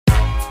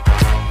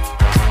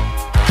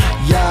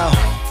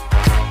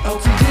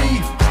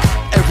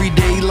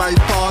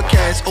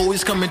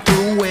always coming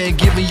through and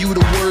giving you the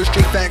words,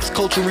 straight facts,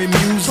 culture, and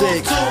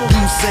music.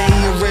 You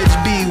saying Reg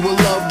B will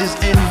love this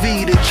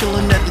envy. They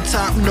chillin' at the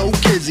top, no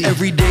kizzy.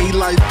 Everyday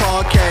Life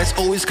Podcast,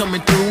 always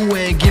coming through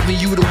and giving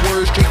you the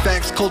words, straight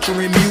facts, culture,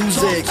 and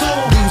music.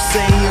 You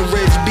saying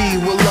Reg B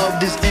will love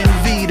this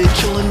envy. They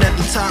chillin' at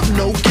the top,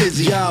 no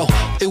kizzy. Yo,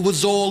 it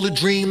was all a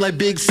dream like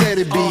Big said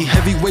it be.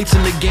 Heavyweights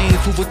in the game,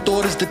 food for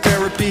thought is the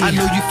therapy. I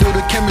know you feel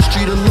the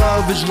chemistry, the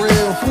love is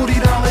real. $40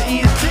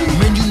 EST,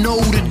 man, you know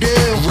the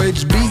deal.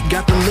 Reg's beat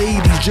got the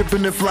ladies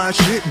dripping and fly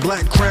shit.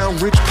 Black crown,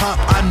 rich pop,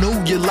 I know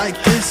you like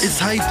this. It's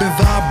hype and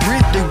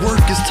vibrant, they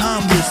work is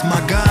timeless. My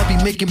God be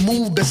making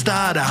move, best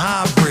out of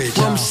hybrid.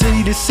 From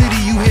city to city,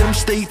 you hear them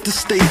state to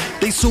state.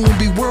 They soon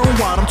be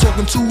worldwide, I'm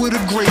talking two of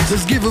the greats.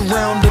 Let's give a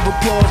round of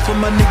applause for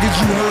my niggas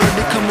you heard.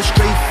 They coming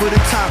straight for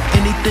the top,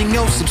 anything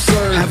else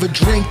absurd. Have a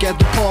drink at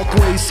the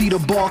Parkway, see the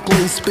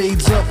Barclay.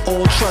 Spades up,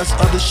 all trust,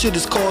 other shit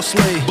is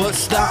costly. But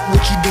stop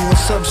what you doing,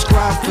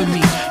 subscribe for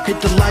me.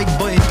 Hit the like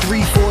button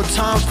 3-4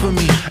 times for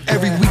me.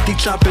 Every week they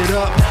chop it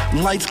up,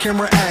 lights,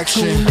 camera,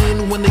 action. Tune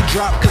in when they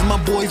drop, cause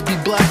my boys be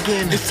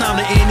blacking. It's time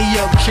to ante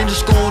up, change the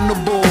score on the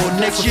board.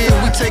 Next year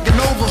we taking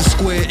over the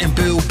square and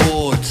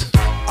billboards.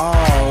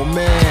 Oh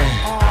man,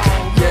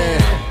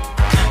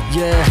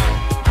 yeah.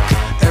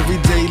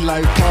 Everyday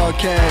Life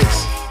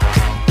Podcast.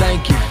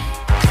 Thank you,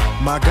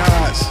 my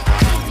guys.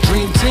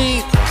 Dream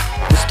team,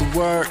 what's the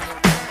word?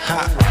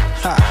 Ha,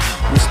 ha,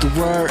 what's the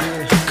word?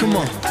 Come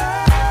on.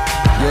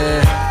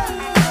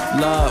 Yeah,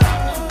 love,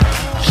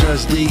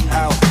 just D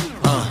out,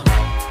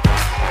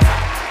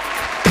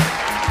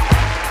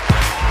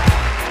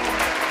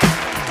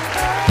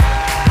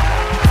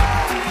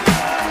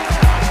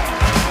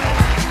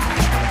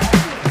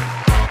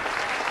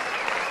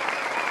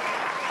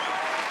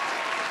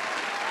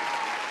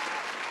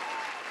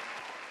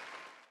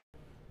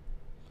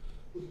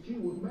 She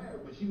was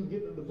married, but she was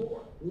getting a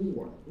divorce.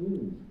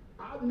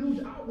 I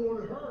knew I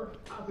wanted her.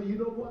 I said, you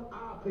know what?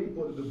 I'll pay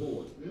for the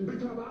divorce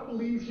because I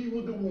believe she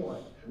was the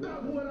one.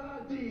 That's what I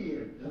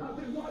did. I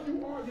said, why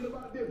you arguing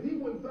about this? He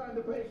wouldn't sign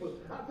the papers.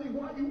 I said,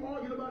 why you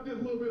arguing about this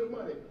little bit of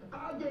money?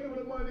 I gave her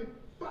the money,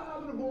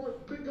 filed the divorce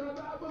because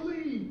I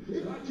believe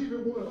if I keep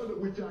it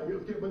 100 with y'all here,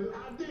 Skip, but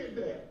I did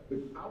that.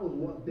 I was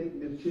once dating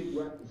this chick,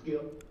 right,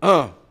 Skip?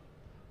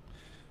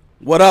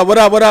 What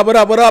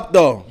up,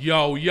 though?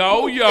 Yo.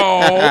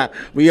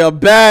 We are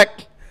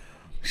back.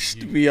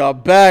 We are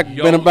back.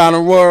 Yo. Been about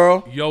the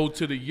world. Yo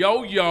to the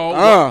yo.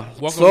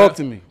 Talk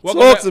to me.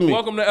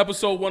 Welcome to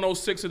episode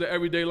 106 of the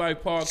Everyday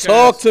Life Podcast.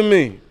 Talk to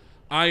me.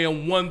 I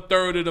am one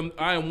third of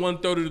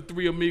the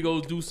three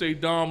amigos. Do say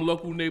Dom,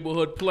 local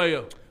neighborhood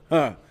player.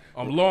 I'm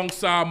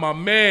alongside my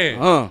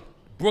man,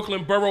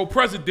 Brooklyn Borough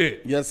President.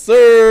 Yes,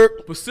 sir.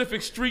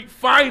 Pacific Street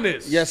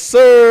Finest. Yes,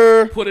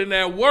 sir. Put in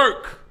that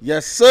work.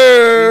 Yes,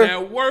 sir. Put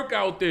in that work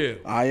out there.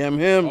 I am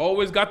him.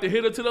 Always got the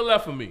hitter to the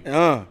left of me.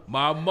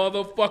 My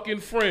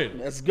motherfucking friend.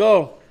 Let's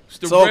go.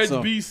 The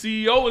Red B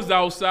CEO is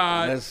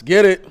outside. Let's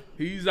get it.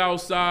 He's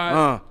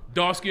outside.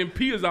 Dark Skin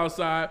P is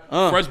outside.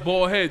 Fresh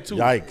ball head too.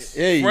 Yikes.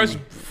 Hey. Fresh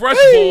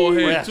ball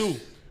head too.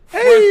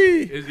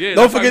 Hey. Yeah,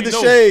 don't forget the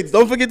shades.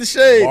 Don't forget the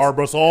shades.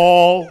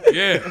 Barbasol.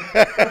 Yeah.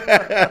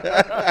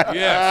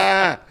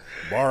 Yeah.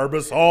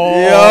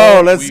 Barbasol.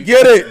 Yo, let's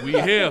get it. We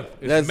here.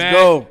 Let's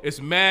go.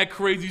 It's mad,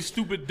 crazy,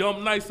 stupid,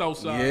 dumb nights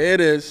outside. Yeah,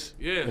 it is.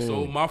 Yeah,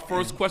 so my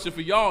first question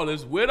for y'all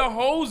is where the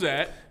hoes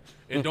at?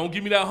 And don't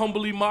give me that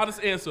humbly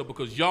modest answer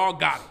because y'all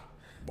got them.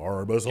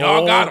 Barbasol.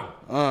 Y'all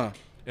got them.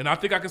 And I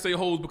think I can say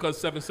hoes because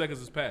 7 seconds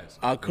has passed.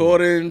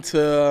 According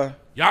to...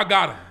 Y'all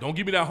got them. Don't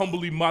give me that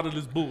humbly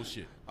modest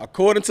bullshit.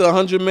 According to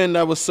 100 men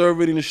that was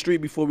surveyed in the street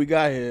before we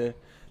got here,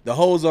 the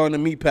hoes are in the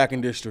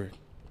meatpacking district.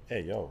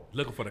 Hey, yo.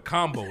 Looking for the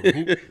combo.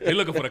 They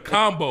looking for the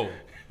combo.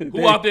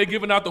 Who out there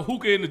giving out the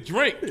hookah and the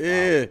drink?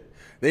 Yeah.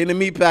 They in the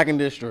meatpacking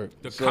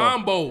district. The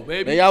combo,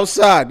 baby. They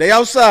outside.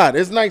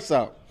 It's nice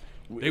out.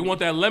 They want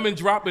that lemon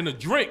drop in the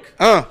drink.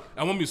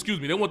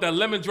 They want that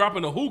lemon drop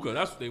in the hookah.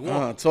 That's what they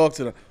want. Talk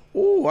to them.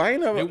 Ooh, I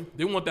ain't never.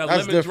 They want that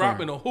lemon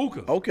drop in the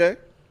hookah. Okay.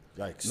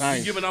 Yikes. Nice.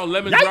 You giving out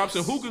lemon drops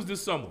and hookahs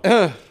this summer.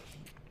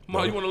 Come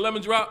on, you want a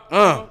lemon drop?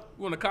 You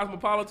want a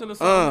Cosmopolitan or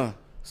something?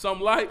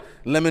 Something like?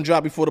 Lemon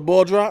drop before the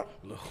ball drop?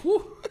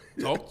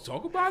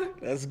 Talk about it.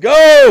 Let's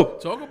go.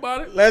 Talk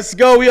about it. Let's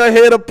go. We are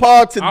here to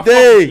pod I fuck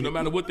today. with you, no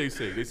matter what they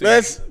say. They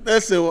say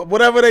Listen,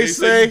 whatever they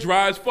say. You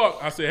dry as fuck.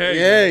 I say, hey.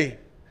 Hey.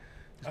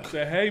 I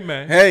said, hey,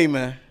 man. Hey,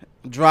 man.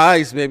 Dry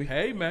ice, baby.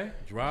 Hey, man.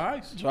 Dry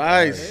ice.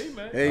 Dry ice. Hey,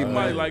 man. Hey,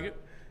 Everybody man. like it.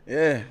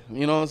 Yeah.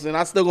 You know what I'm saying?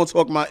 I still gonna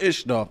talk my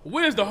ish, though.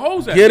 Where's the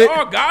hoes at? Get it?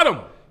 Y'all got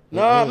them.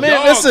 Nah,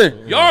 man,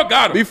 listen. Y'all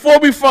got them. Before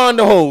we find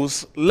the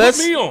hoes, Put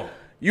me on.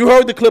 You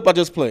heard the clip I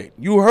just played.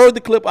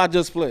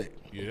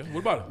 Yeah, what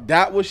about it?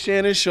 That was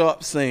Shannon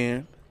Sharp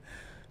saying,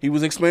 he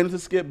was explaining to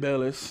Skip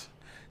Bayless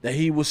that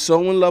he was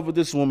so in love with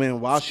this woman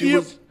while she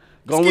was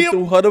going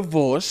through her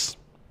divorce.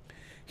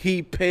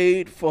 He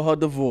paid for her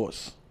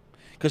divorce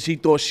because he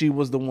thought she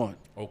was the one.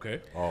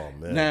 Okay. Oh,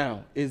 man.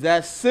 Now, is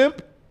that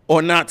simp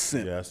or not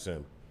simp? Yeah, that's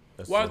simp.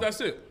 Why is that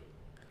simp?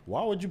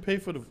 Why would you pay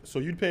for the? So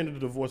you'd pay the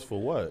divorce for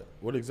what?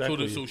 What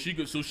exactly? So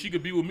she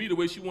could be with me the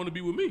way she want to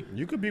be with me.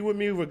 You could be with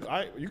me.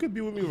 You could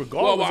be with me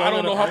regardless. Well, I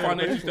don't know her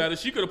financial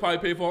status. She could have probably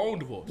paid for her own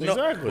divorce.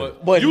 Exactly.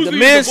 But usually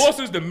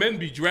divorces, the men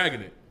be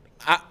dragging it.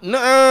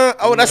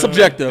 That's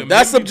subjective.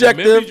 That's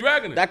subjective.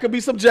 That could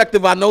be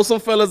subjective. I know some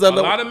fellas. A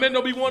lot of men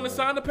don't be wanting to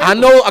sign the paper. I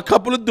know a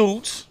couple of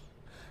dudes,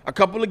 a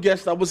couple of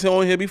guests that was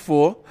on here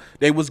before.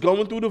 They was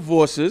going through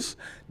divorces.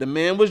 The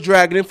man was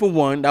dragging it for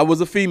one. That was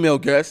a female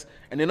guest.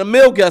 And then a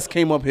male guest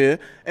came up here,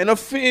 and a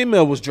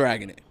female was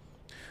dragging it.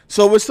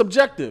 So it's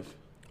subjective.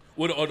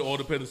 Well, it all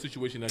depends on the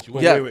situation that you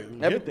in. Yeah,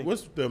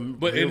 everything.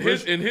 But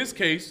in his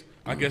case,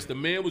 I guess the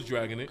man was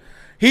dragging it.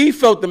 He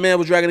felt the man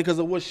was dragging it because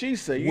of what she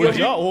said. Forget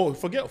he all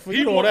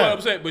what that.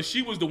 I'm saying, but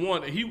she was the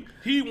one.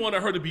 He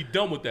wanted her to be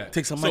done with that.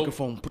 Take some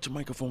microphone. Put your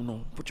microphone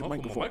on. Put your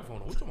microphone.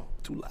 What you talking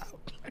Too loud.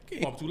 I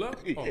can't. I'm too loud?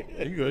 Oh. You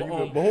good. You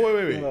good. But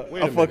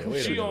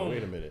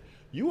wait a minute.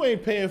 You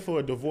ain't paying for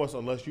a divorce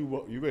unless you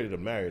ready to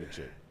marry the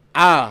chick.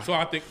 So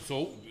I think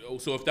so.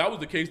 So if that was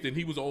the case, then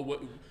he was all.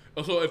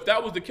 So if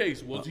that was the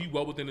case, was he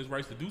well within his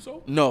rights to do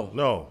so?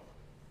 No.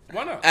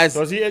 Why not?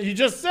 Because you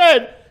just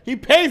said he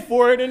paid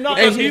for it and not.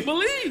 Because he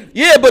believed.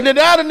 Yeah, but the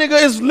other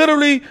nigga is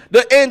literally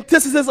the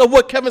antithesis of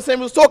what Kevin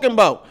Samuels was talking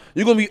about.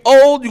 You're gonna be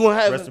old. You're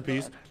gonna have Rest in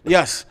peace.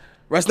 Yes.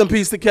 Rest in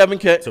peace to Kevin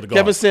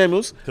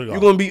Samuels. You're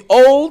gonna be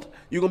old.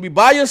 You're gonna be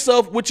by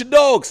yourself with your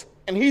dogs.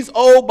 And he's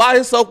old by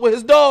himself with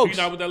his dogs. He's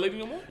not with that lady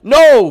no more?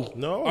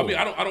 No. I mean,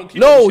 I don't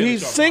keep No,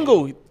 he's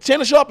single.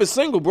 Shannon Sharp is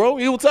single, bro.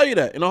 He will tell you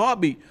that in a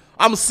heartbeat.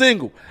 I'm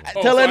single.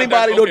 Tell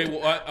anybody.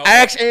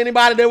 Ask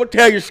anybody that will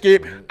tell you,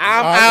 Skip.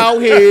 I'm out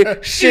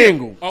here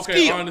single.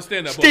 Okay, I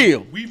understand that.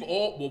 But we've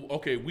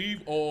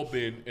all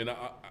been, and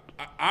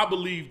I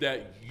believe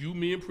that you,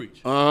 me, and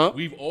Preach.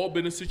 We've all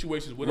been in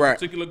situations with a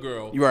particular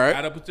girl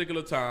at a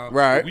particular time.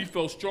 Right. We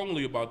felt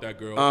strongly about that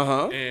girl.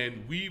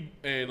 And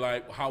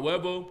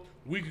however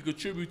we could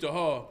contribute to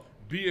her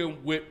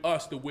being with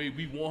us the way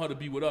we want her to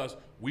be with us,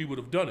 we would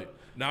have done it.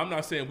 Now I'm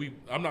not going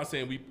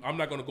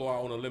to go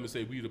out on a limb and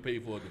say we would have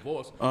paid for a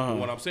divorce. But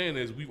what I'm saying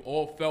is we've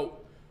all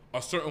felt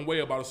a certain way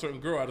about a certain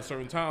girl at a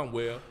certain time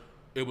where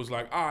it was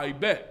like, I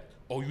bet.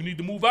 Oh, you need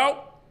to move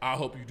out? I'll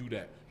help you do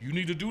that. You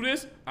need to do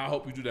this? I'll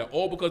help you do that.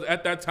 All because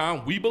at that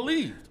time we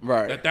believed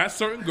that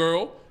certain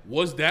girl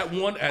was that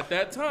one at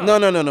that time.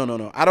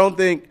 No. I don't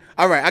think.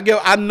 All right,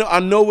 I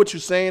know what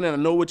you're saying and I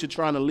know what you're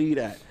trying to lead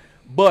at,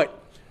 but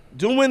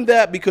doing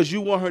that because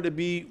you want her to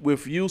be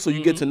with you so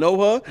you get to know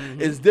her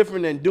is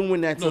different than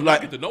doing that to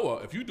get to know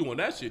her. If you doing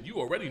that shit, you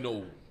already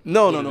know.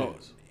 No.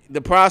 The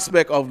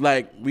prospect of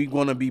we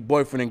gonna be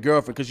boyfriend and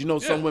girlfriend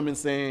because some women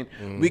saying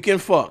we can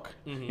fuck.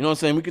 You know what I'm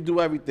saying? We can do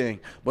everything,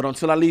 but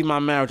until I leave my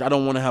marriage, I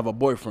don't want to have a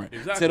boyfriend.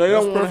 Exactly.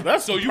 So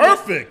that's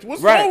perfect.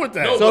 What's wrong with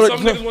that? No, but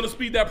some niggas want to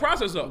speed that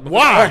process up.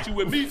 Why? You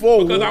with me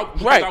because I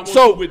want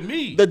you with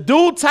me. The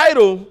dude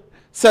title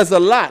says a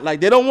lot. Like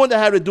they don't want to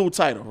have the dude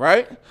title,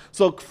 right?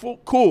 So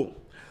cool,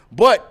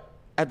 but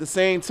at the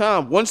same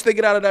time, once they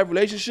get out of that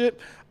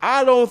relationship,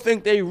 I don't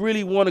think they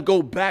really want to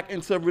go back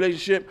into a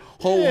relationship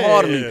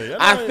wholeheartedly.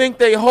 I think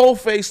they whole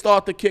phase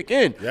start to kick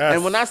in. Yes.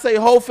 And when I say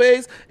whole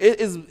phase,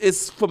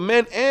 it's for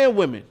men and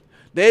women.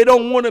 They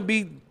don't want to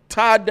be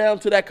tied down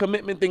to that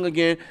commitment thing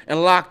again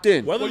and locked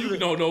in.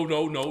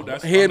 No.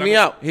 That's Hear me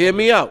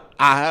out.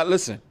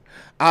 Listen.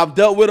 I've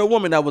dealt with a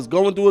woman that was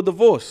going through a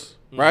divorce,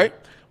 right?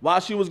 While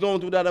she was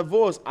going through that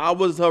divorce, I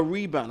was her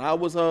rebound. I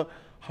was her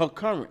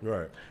current.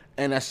 Right.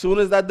 And as soon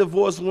as that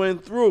divorce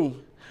went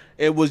through,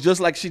 it was just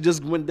like she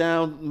just went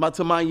down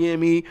to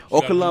Miami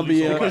or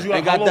Colombia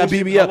and got that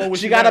BBL.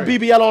 She got a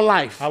BBL on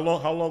life. How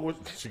long was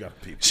she got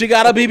a BBL? She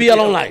got a BBL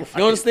on life.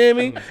 You understand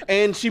me?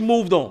 And she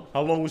moved on.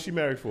 How long was she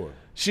married for?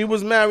 She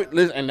was married,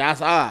 and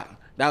that's odd.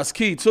 That was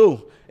key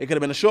too. It could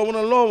have been a short one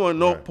or a long one,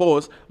 no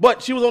pause.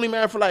 But she was only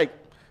married for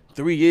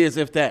 3 years,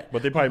 if that.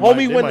 But they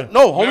probably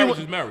marriage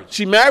is marriage.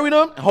 She married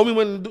him. And homie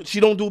went. She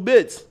don't do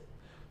bids,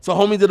 so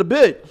homie did a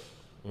bid,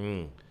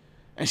 and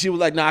she was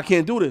like, "Nah, I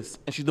can't do this,"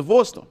 and she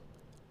divorced him.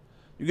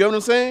 You get what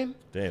I'm saying?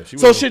 Damn. She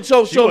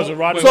wasn't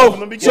riding from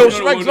the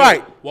beginning.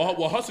 Right.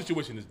 Well, her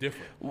situation is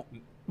different.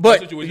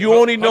 But you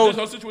only know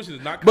her situation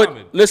is not But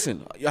common.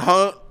 listen,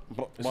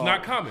 it's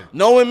not common.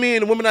 Knowing me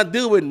and the women I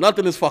deal with,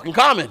 nothing is fucking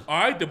common. All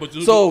right, but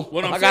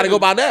I got to go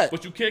by that.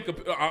 But you can't.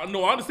 I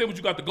understand what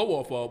you got to go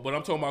off of, but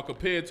I'm talking about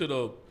compared to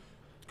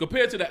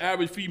the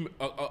average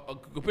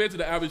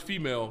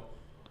female.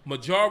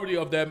 Majority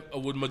of an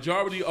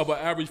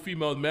average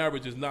female's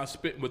marriage is not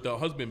spent with the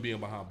husband being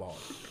behind bars.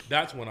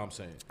 That's what I'm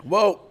saying.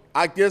 Well,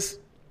 I guess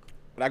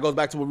that goes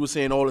back to what we were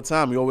saying all the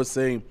time. We always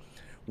say,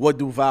 what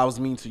do vows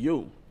mean to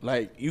you?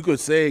 Like, you could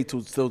say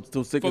to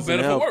sickness and health. For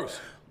better or worse.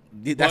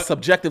 That's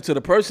subjective to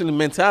the person and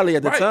mentality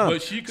at the time.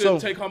 But she couldn't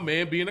take her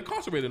man being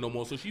incarcerated no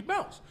more, so she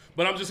bounced.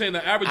 But I'm just saying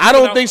the average. The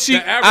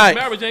average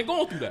marriage ain't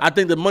going through that. I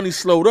think the money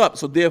slowed up,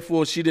 so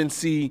therefore she didn't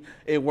see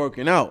it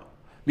working out.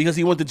 because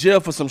he went to jail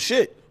for some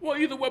shit. Well,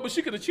 either way, but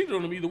she could have cheated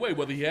on him either way.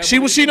 Whether he had she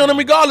was cheating on him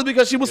regardless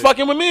because she was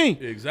fucking with me.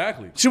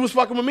 Exactly. She was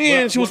fucking with me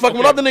and she was fucking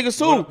with other niggas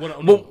too.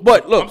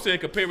 But look, I'm saying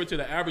compare it to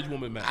the average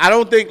woman, man. I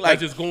don't think like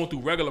just going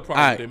through regular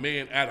problems with their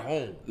man at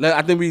home.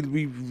 I think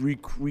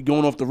we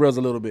going off the rails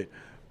a little bit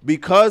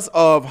because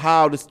of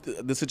how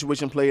the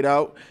situation played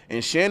out.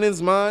 In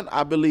Shannon's mind,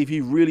 I believe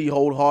he really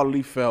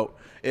wholeheartedly felt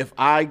if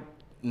I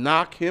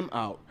knock him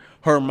out,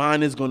 her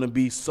mind is going to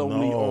be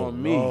solely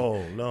on me.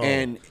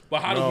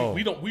 But how do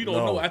we don't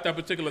know at that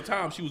particular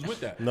time she was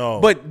with that.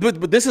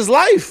 But this is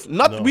life.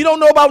 We don't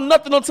know about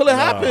nothing until it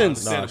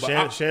happens.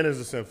 Shannon's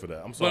a sin for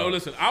that. I'm sorry. But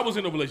listen, I was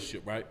in a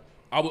relationship, right?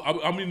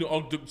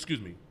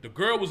 Excuse me. The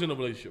girl was in a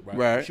relationship, right?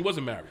 Right. She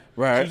wasn't married.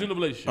 Right. She was in a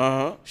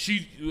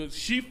relationship.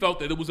 She felt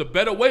that it was a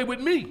better way with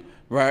me.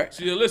 Right.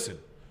 She said, listen.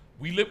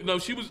 We live. No,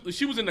 she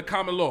was in the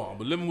common law. I'm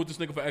living with this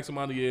nigga for X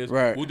amount of years.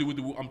 Right.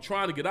 I'm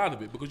trying to get out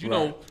of it because you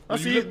know.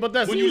 But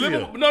that's easier.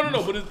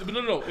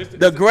 No.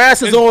 The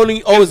grass is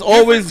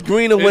always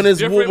greener when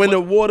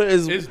the water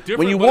is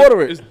when you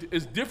water it.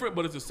 It's different,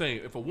 but it's the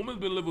same. If a woman's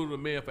been living with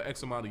a man for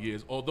X amount of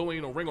years, although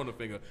ain't no ring on the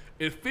finger,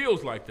 it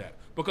feels like that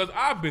because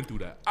I've been through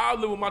that. I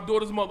lived with my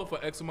daughter's mother for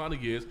X amount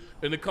of years,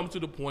 and it comes to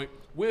the point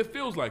where it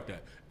feels like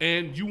that,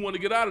 and you want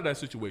to get out of that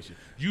situation.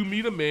 You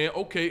meet a man,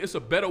 okay, it's a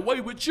better way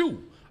with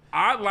you.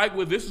 I like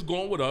where this is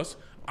going with us.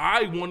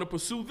 I want to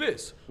pursue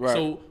this. Right.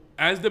 So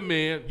as the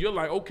man, you're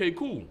like, okay,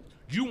 cool.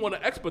 You want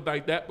to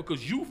expedite that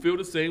because you feel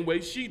the same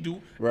way she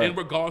do in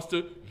regards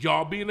to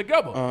y'all being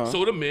together.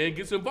 So the man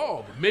gets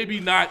involved.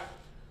 Maybe not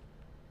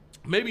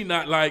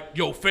like,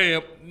 yo,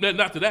 fam,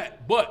 not to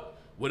that. But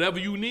whatever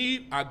you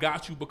need, I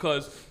got you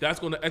because that's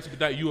going to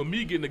expedite you and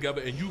me getting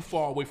together and you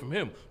far away from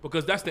him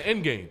because that's the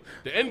end game.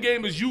 The end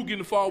game is you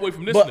getting far away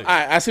from this nigga.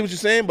 I see what you're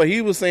saying, but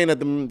he was saying that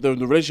the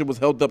relationship was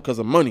held up because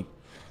of money.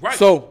 Right.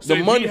 So the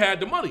money, he had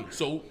the money.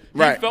 So he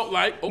felt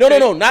like okay,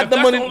 no, not the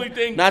money. The only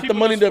thing not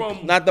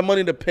the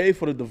money to pay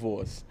for the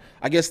divorce.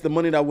 I guess the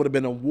money that would have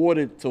been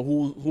awarded to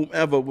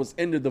whomever was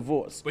in the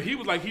divorce. But he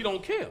was like, he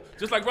don't care.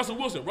 Just like Russell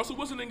Wilson. Russell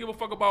Wilson didn't give a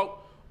fuck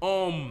about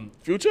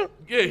Future?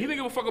 Yeah, he didn't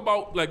give a fuck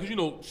about like, you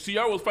know,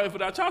 Ciara was fighting for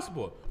that child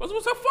support. Russell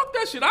Wilson said, fuck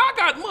that shit. I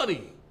got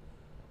money.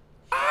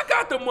 I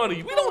got the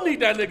money. We don't need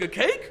that nigga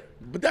cake.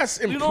 But that's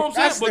in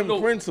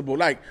principle.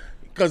 Like,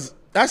 because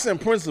that's in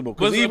principle.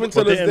 Because even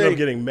to they this ended day, up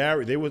getting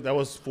married. That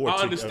was 14.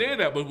 I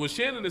understand that, but what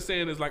Shannon is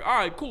saying is like, all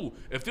right, cool.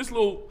 If this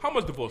little, how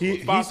much divorce?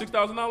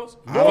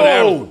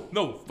 $5,000-$6,000?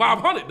 No,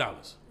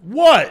 $500.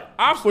 What?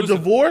 For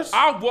divorce?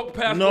 I've walked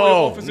past lawyer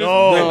offices.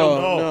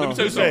 No. Let me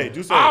tell you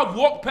something. I've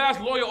walked past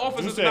lawyer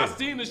offices and I've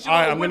seen this shit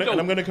on the window.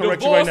 I'm going to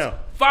correct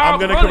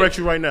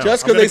you right now.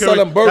 Just because they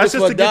selling burgers for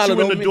 $1. That's just to get you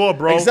in the door,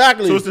 bro.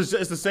 Exactly. So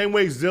it's the same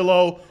way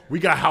Zillow, we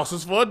got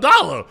houses for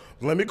 $1.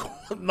 Let me call.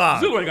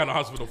 Nah. Zillow ain't got no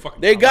houses for no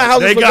fucking They got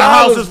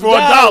houses for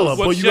 $1.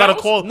 But you got to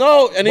call.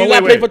 No, and you got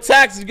to pay for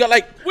taxes. You got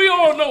like. We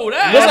all know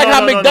that. Just like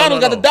how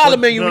McDonald's got the dollar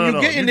menu. When you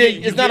get in there,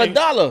 it's not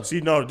 $1.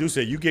 See, no, do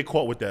say you get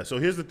caught with that. So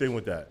here's the thing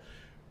with that.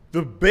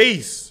 The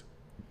base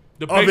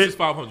is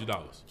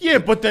 $500. Yeah,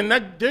 but then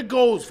there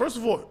goes. First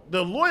of all,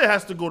 the lawyer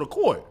has to go to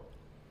court.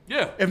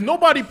 Yeah. If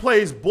nobody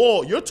plays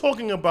ball, you're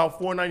talking about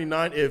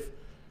 $499. If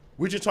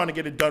we're just trying to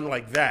get it done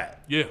like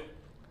that. Yeah.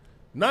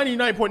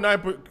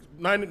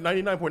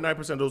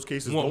 99.9% of those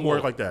cases don't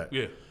work like that.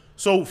 Yeah.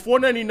 So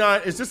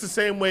 $499 is just the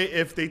same way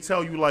if they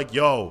tell you like,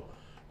 yo,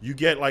 you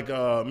get like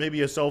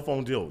maybe a cell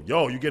phone deal.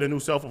 Yo, you get a new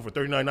cell phone for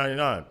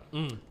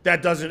 $39.99.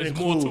 That doesn't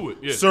include more to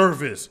it. Yeah.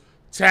 service.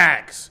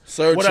 Tax,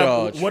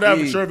 surcharge,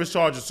 whatever service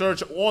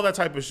charges, all that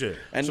type of shit.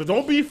 And so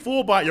don't be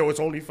fooled by it's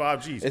only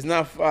 5 G's. It's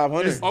not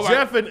 500. It's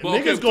definitely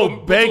niggas go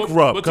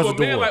bankrupt because of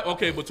the war.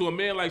 But to a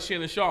man like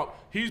Shannon Sharp,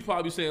 he's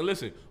probably saying,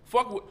 "Listen,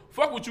 fuck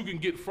what you can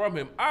get from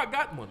him. I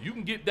got money. You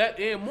can get that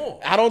and more."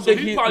 I don't think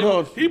he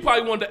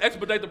probably wanted to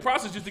expedite the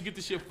process just to get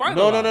the shit finalized.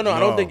 No. I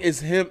don't think it's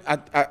him. All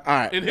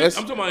right, I'm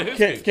talking about his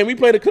case. Can we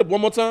play the clip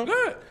one more time?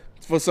 Go ahead.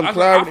 For some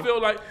clarity. I feel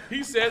like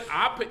he said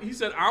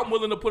I'm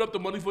willing to put up the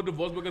money for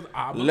divorce because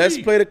I believe. Let's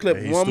play the clip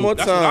one more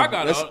time. That's what I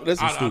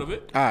got out of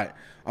it. All right,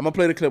 I'm gonna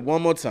play the clip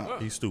one more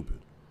time. He's stupid.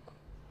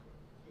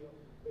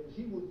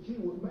 She was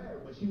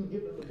married, but she was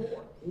getting a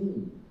divorce.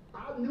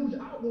 I knew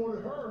I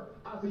wanted her.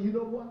 I said, you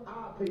know what?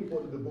 I'll pay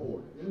for the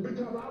divorce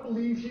because I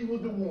believe she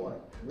was the one.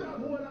 That's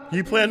what I.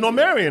 He planned on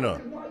marrying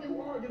her. Why you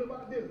arguing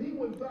about this? He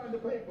wouldn't sign the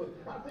papers.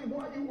 I said,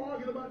 why you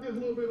arguing about this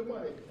little bit of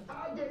money?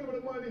 I gave her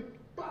the money.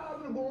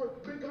 Filed the divorce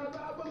because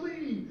I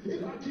believe.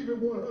 If I keep it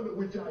 100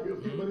 with y'all,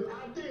 but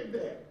I did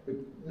that.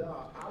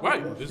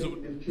 Right.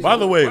 By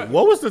the way,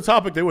 what was the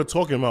topic they were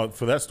talking about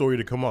for that story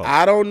to come up?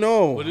 I don't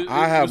know.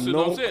 I have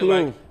no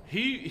clue. Like,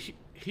 he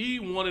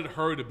wanted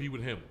her to be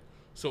with him,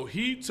 so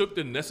he took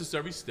the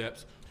necessary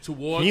steps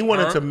towards. He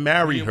wanted to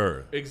marry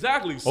her.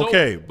 Exactly. So,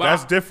 okay,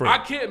 that's different. I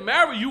can't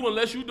marry you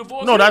unless you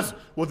divorce. No, him.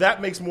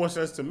 that makes more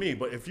sense to me.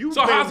 But if you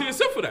how's he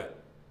accept for that?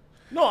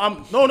 No.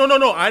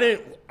 I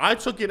didn't. I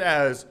took it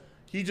as.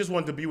 He just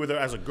wanted to be with her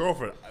as a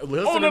girlfriend.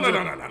 No. No,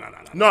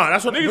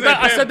 that's what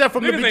I said that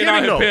from the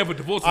beginning. Though.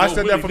 I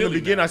said that from the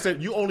beginning. I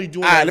said you only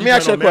doing. All right, let me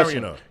ask you a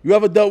question. You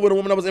ever dealt with a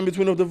woman that was in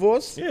between a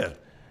divorce? Yeah.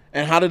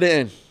 And how did it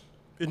end?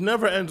 It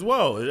never ends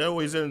well. It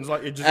always ends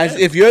like it just. As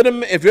ends. if you're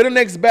the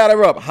next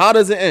batter up, how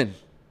does it end?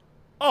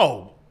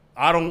 Oh,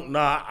 I don't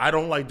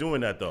like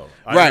doing that though.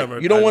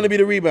 You don't want to be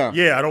the rebound.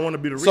 Yeah, I don't want to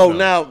be the rebound. So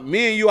now,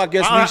 me and you, I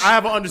guess I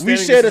have an understanding.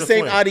 We share the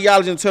same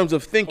ideology in terms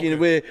of thinking,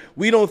 where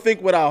we don't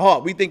think with our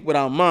heart, we think with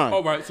our mind.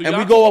 All right, so and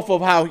we go off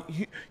of how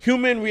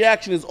human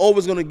reaction is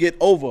always going to get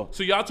over.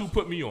 So y'all two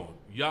put me on.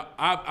 Y'all,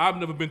 I've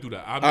never been through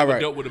that. I've never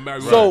dealt with a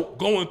married woman. So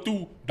going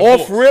through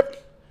divorce. Off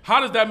rip. How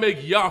does that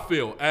make y'all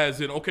feel? As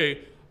in,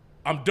 okay,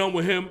 I'm done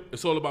with him.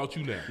 It's all about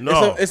you now.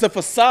 No, it's a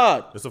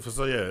facade. It's a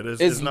facade. Yeah, it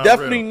is. It's not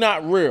definitely real.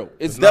 not real.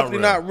 It's definitely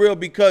not real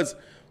because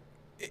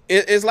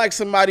it's like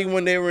somebody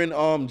when they were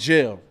in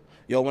jail.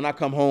 Yo, when I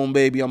come home,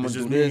 baby, I'm gonna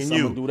do this.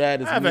 I'm gonna do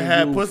that. It's I haven't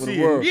had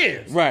pussy in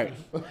years. Right.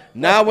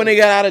 Now when they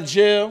got out of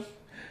jail,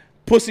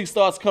 pussy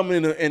starts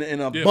coming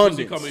in abundance.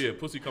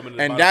 Pussy coming in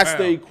and that's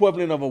the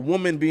equivalent of a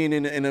woman being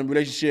in a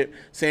relationship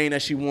saying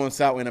that she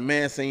wants out, and a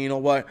man saying, you know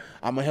what,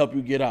 I'm gonna help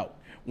you get out.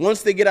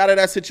 Once they get out of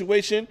that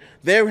situation,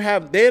 they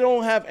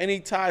don't have any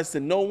ties to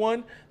no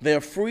one.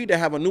 They're free. They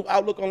have a new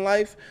outlook on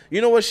life.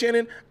 You know what,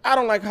 Shannon? I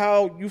don't like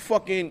how you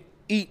fucking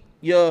eat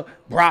your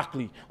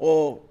broccoli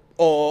or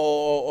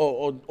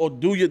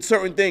do your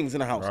certain things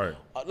in the house. Right.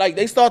 Like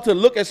they start to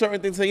look at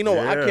certain things and say, you know,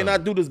 I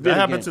cannot do this bit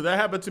again. That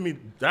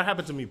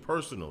happened to me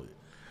personally.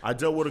 I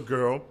dealt with a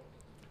girl.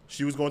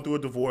 She was going through a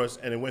divorce,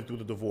 and it went through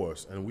the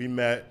divorce, and we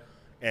met,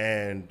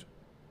 and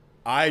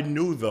I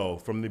knew, though,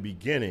 from the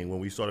beginning when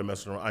we started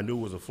messing around, I knew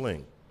it was a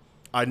fling.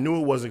 I knew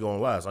it wasn't going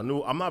to last. I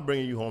knew I'm not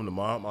bringing you home to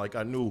mom. Like,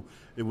 I knew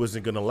it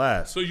wasn't going to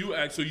last. So you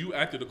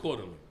acted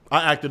accordingly.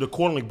 I acted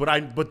accordingly,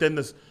 but then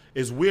this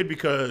is weird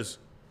because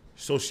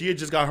she had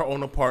just got her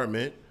own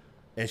apartment,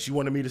 and she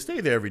wanted me to stay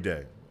there every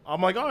day.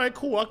 I'm like, all right,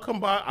 cool. I'll come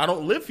by. I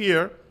don't live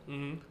here.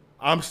 Mm-hmm.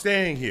 I'm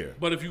staying here.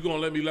 But if you're gonna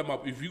let me let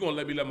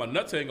my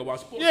nuts hang and watch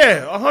sports,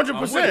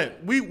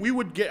 100%. We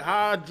would get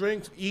high,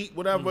 drinks, eat,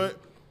 whatever.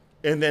 Mm-hmm.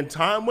 And then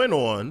time went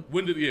on.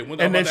 When did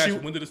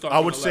it start? I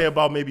would say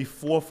about maybe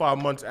 4 or 5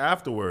 months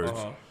afterwards.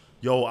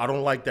 Yo, I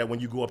don't like that when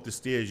you go up the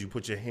stairs, you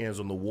put your hands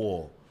on the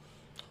wall.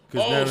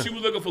 Oh, she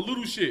was looking for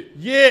little shit.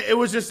 Yeah, it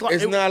was just like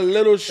it's not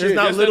little shit. It's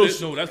not little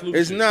shit. No, that's little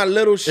shit. It's not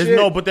little shit.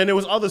 No, but then there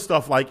was other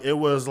stuff like it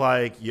was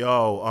like,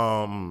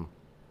 yo,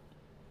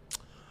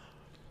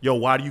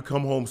 why do you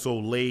come home so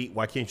late?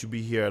 Why can't you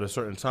be here at a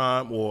certain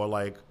time? Or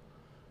like,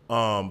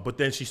 but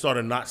then she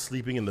started not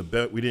sleeping in the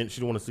bed. She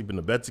didn't want to sleep in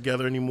the bed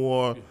together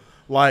anymore.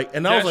 Like,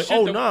 and I was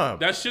like, nah.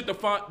 That shit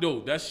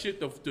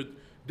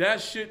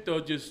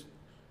to just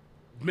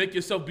make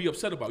yourself be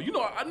upset about. You know,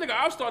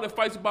 I've started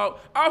fights about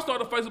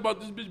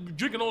this bitch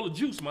drinking all the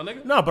juice, my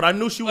nigga. No, but I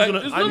knew she was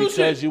gonna. I knew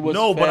she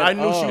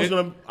was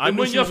gonna. And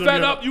when you're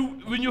fed up,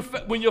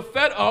 when you're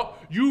fed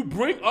up, you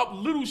bring up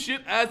little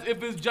shit as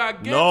if it's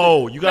gigantic.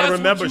 No, you gotta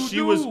remember she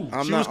was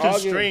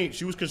constrained.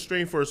 She was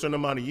constrained for a certain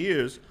amount of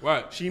years.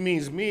 Right. She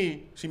meets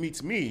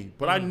me,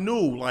 but I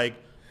knew like.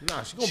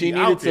 Nah, she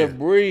needed to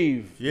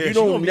breathe. Yeah, you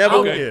don't never.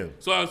 Okay.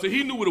 So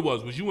he knew what it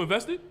was. Was you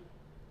invested?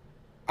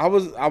 I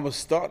was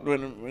starting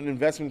an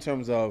investment in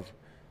terms of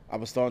I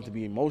was starting to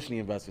be emotionally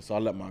invested, so I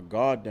let my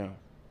guard down.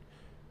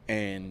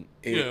 And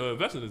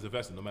investment is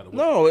investing no matter what.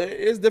 No,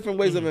 it's different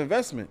ways of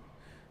investment.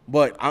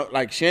 But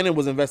like Shannon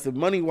was invested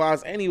money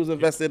wise, and he was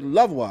invested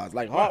love wise,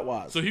 like heart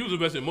wise. So he was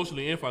invested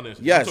emotionally and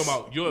financially. Yes. I'm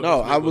talking about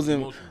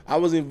your I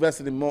was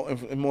invested in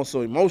more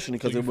so emotionally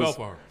because it was.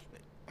 Fell for her.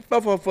 I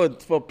fell for her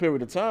for a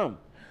period of time.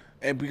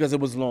 And because it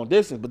was long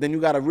distance, but then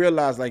you got to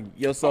realize like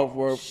your self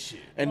worth,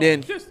 and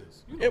then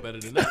distance. You know better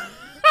than that.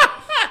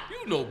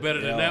 You know better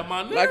than that,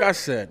 my nigga.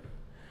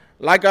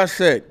 Like I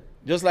said,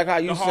 just like how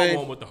you saying, the hard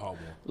one with the hard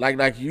one.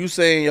 Like you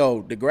saying,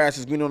 yo, the grass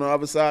is green on the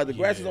other side. The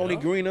grass is only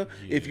greener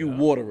if you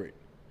water it.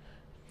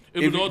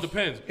 It all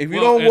depends. If you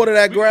don't water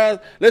that grass,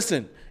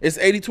 listen, it's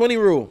 80-20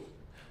 rule.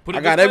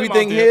 I got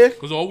everything here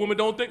because all women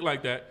don't think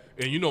like that,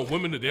 and you know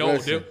women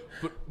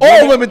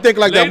all women think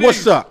like that.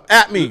 What's up?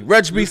 At me,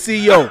 Reg B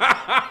CEO.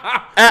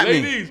 At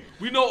ladies, me.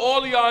 We know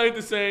all of y'all ain't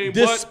the same.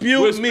 Dispute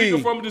but me.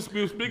 Speaking from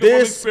experience.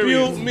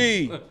 Dispute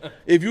me.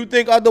 If you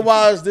think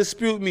otherwise,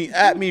 dispute me.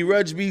 At me,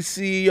 Reg B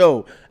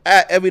CEO.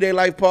 At Everyday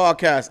Life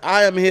Podcast.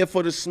 I am here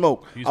for the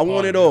smoke. I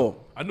want it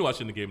all. I knew I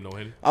shouldn't have gave him no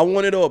Henny. I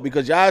want it all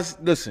because y'all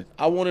listen.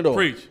 I want it all.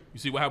 Preach. You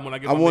see what happened when I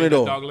get my man that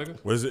dog liquor?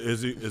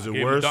 Is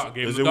it worse?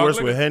 Is it worse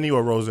with Henny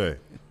or Rosé?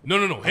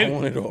 No.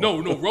 Henny.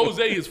 No.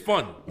 Rosé is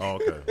fun. Oh,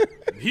 okay.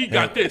 He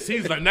got this.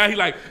 He's like, now he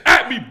like,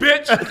 at me,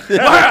 bitch.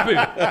 What happened?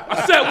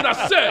 I said what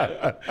I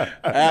said.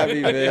 At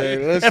me,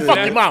 man. Listen. And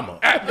fuck your mama.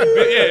 At me,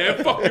 bitch. Yeah,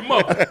 and fuck your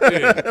mother.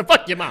 Yeah. And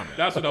fuck your mama.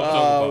 That's what I'm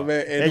talking about.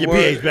 Man. And your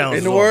pH balance.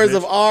 In the words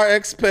of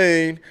RX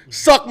Payne,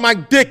 suck my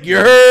dick, you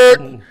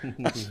heard?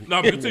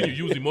 Now, continue.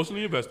 You was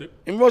emotionally invested.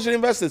 Emotionally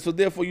invested. So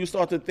therefore, you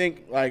start to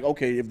think like,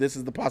 okay, if this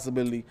is the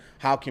possibility,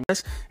 how can...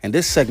 And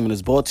this segment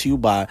is brought to you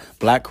by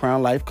Black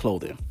Crown Life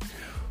Clothing.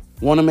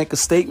 Want to make a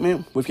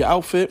statement with your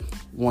outfit?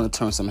 Want to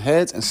turn some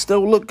heads and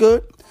still look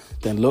good?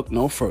 Then look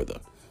no further.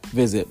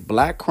 Visit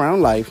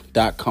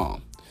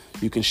blackcrownlife.com.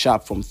 You can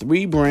shop from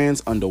 3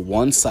 brands under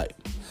one site.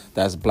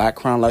 That's Black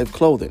Crown Life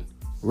Clothing.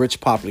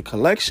 Rich Popular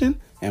Collection,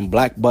 and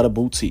Black Butter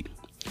Boutique.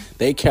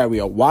 They carry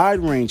a wide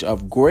range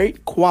of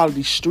great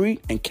quality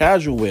street and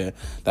casual wear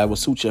that will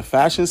suit your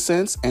fashion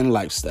sense and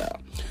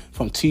lifestyle.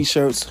 From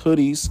t-shirts,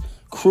 hoodies,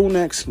 crew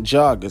necks,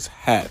 joggers,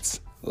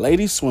 hats,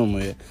 ladies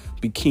swimwear,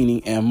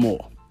 bikini, and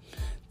more.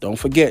 Don't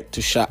forget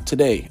to shop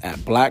today at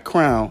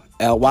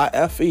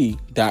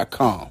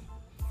blackcrownlyfe.com.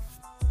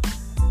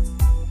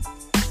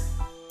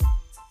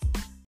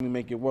 We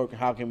make it work.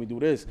 How can we do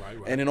this? Right.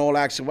 And in all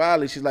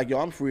actuality, she's like, yo,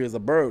 I'm free as a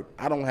bird.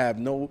 I don't have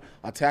no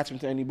attachment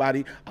to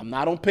anybody. I'm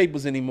not on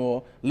papers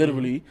anymore,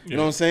 literally. Mm-hmm. You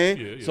know what I'm saying?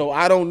 Yeah. So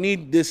I don't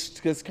need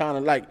this kind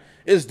of like,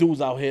 it's dudes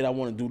out here that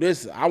want to do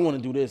this. I want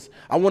to do this.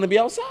 I want to be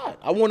outside.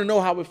 I want to know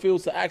how it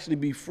feels to actually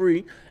be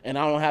free, and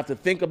I don't have to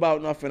think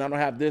about nothing. I don't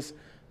have this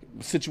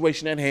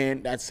situation at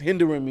hand that's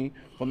hindering me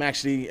from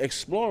actually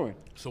exploring.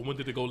 So when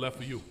did it go left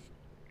for you?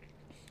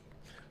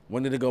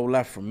 When did it go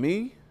left for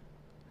me?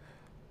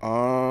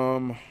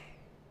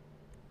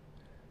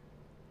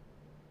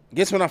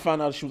 Guess when I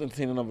found out she was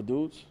entertaining other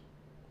dudes.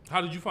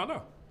 How did you find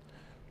out?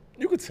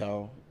 You could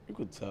tell.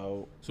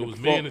 So it was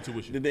man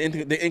intuition.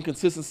 The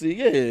inconsistency,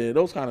 yeah,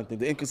 those kind of things.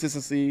 The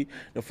inconsistency,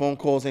 the phone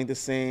calls ain't the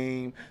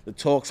same, the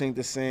talks ain't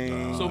the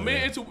same. So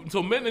man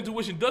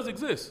intuition does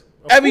exist.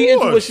 Every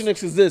intuition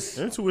exists.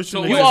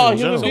 Intuition. You are a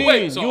human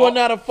being. You are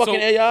not a fucking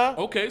AI.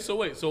 Okay, so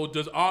wait. So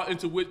does our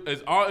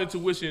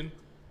intuition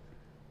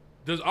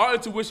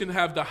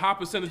have the high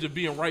percentage of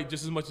being right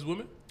just as much as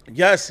women?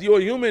 Yes, you're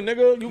a human,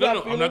 nigga. You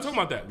got I'm not talking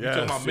about that. Yes,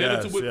 We're talking about men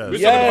intuition. We're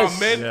yes. talking about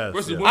men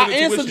versus women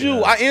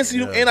intuition. I answered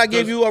you, and I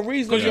gave you a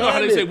reason. Because you know how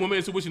they say women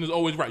intuition is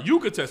always right. You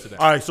could test to that.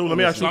 All right, so let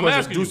me ask you a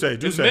question.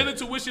 Is men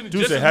intuition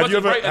just as much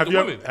right as the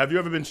women? Have you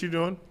ever been cheated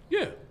on?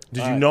 Yeah.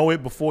 Did you know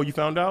it before you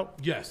found out?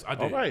 Yes, I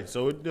did. All right,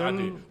 so I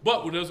did.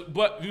 But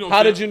you know.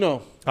 How did you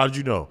know? How did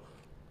you know?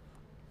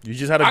 You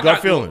just had a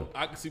gut feeling.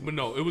 I see, but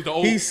no, it was the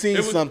old. He's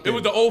seen something. It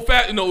was the old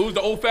fashioned. No, it was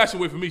the old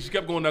fashioned way for me. She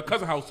kept going to her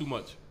cousin's house too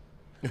much.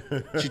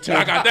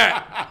 I got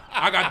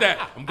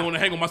that. I'm going to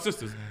hang on my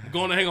sisters. I'm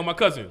going to hang on my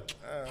cousin.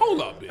 Hold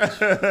up,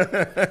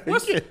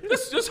 bitch.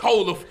 Let's just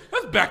hold up.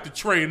 Let's back the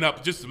train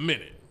up just a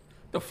minute.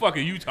 The fuck are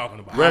you talking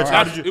about? Reg,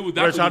 how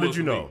did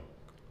you know?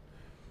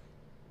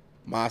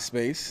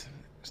 MySpace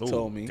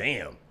told me.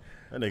 Damn.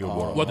 That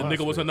nigga what, the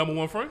nigga was her number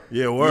one friend?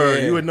 Yeah, word.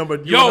 Yeah. You were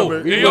number.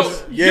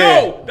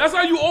 Yo, that's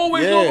how you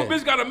always know if a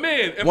bitch got a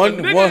man. If a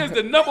nigga is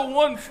the number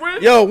one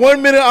friend. Yo,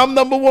 1 minute I'm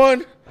number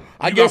one.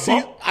 I guess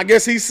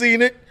he's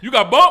seen it. You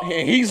got bumped.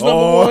 And he's number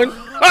one. You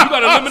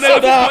got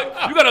eliminated.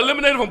 You got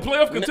eliminated from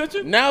playoff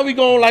contention. Now we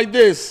going like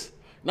this.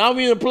 Now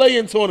we in a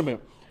play-in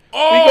tournament. We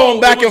going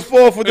back and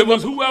forth with it.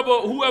 Was whoever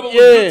was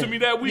good to me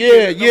that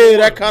weekend. Yeah,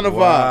 that kind of vibe.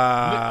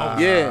 Wow.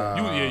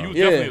 Yeah, you was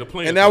definitely the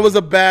play-in. And that was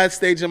a bad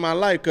stage in my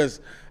life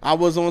because I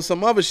was on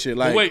some other shit.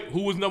 Like, wait,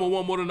 who was number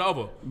one more than the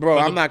other? Bro,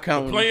 I'm not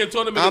counting. The play-in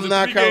tournament is a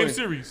 3-game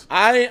series.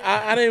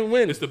 I didn't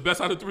win. It's the best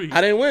out of 3.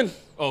 I didn't win.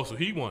 Oh, so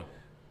he won.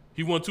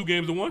 He won 2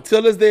 games to 1?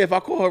 Till this day, if I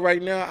call her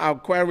right now, I'll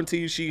guarantee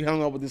you she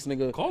hung up with this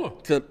nigga. Call her.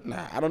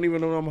 I don't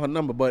even know her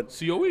number, but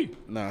COE.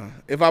 Nah.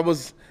 If I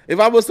was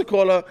to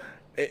call her,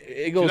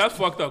 it goes. See, that's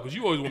fucked up because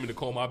you always want me to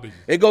call my bitch.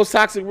 It goes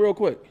toxic real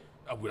quick.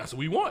 That's what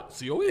we want.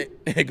 COE.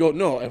 It go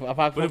no.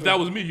 If that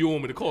was me, you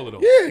want me to call it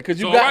though. Yeah, because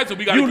you love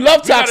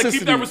toxicity.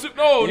 Keep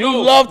that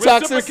you love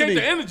toxicity.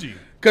 The energy.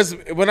 Because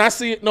when I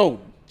see it,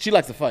 no, she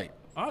likes to fight.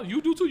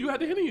 You do too. You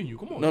had the Henny in you.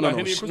 Come on. No.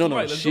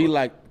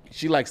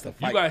 She likes to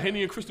fight. You got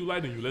Henny and Crystal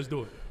Light in you. Let's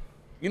do it.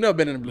 You never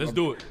been in a Let's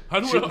do it.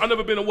 I've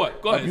never been in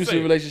what? Go ahead.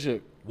 Abusive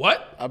relationship.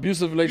 What?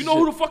 Abusive relationship. You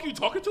know who the fuck you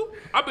talking to?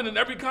 I've been in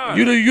every kind.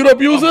 You the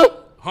abuser?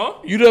 Huh?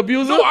 You the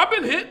abuser? No, I've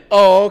been hit.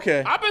 Oh,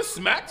 okay. I've been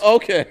smacked.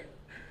 Okay.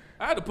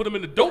 I had to put him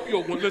in the dope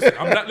yoke. Listen,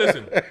 I'm not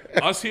listening.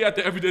 Us here at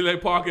the Everyday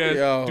Life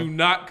Podcast do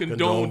not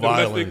condone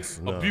domestic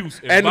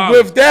abuse and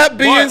violence. With that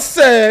being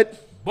said,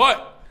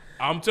 but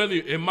I'm telling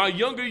you, in my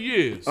younger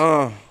years,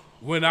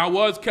 when I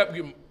was kept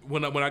getting.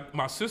 When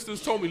my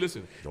sisters told me,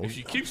 listen, if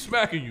she keeps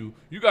smacking you,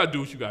 you gotta do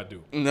what you gotta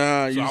do.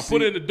 Nah, so I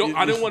put in the dope.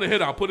 I didn't want to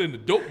hit her. I put in the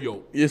dope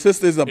yoke. Your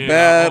sister's a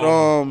bad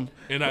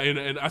And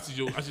I said,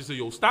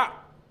 yo,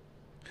 stop.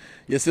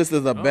 Your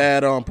sister's a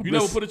bad You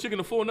never put a chick in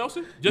the full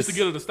Nelson just to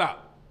get her to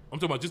stop. I'm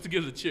talking about just to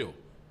get her to chill.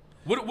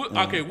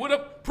 What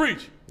up?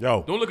 Preach.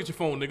 Yo, don't look at your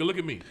phone, nigga. Look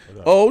at me.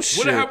 Oh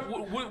shit.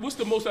 What's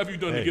the most have you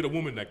done to get a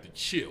woman like to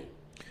chill?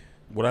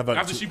 Whatever.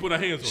 After she put her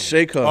hands on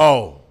shake her.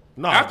 Oh.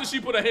 No. After she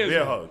put her hands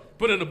bear on hug.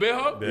 Put in a bear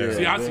hug?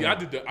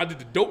 I did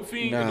the dope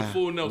fiend and the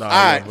full Nelson. All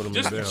right.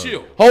 Just to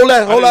chill. Hold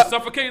that.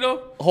 Suffocate her.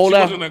 Hold she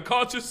that. wasn't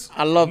unconscious.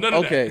 I love none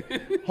of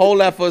that. Hold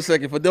that for a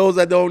second. For those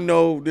that don't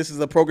know, this is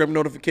a program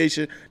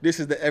notification. This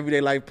is the Everyday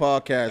Life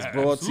Podcast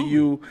brought to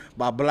you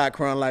by Black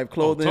Crown Life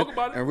Clothing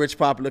and Rich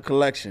Popular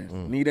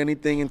Collection. Need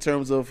anything in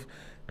terms of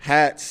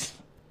hats,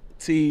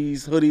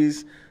 tees,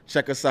 hoodies,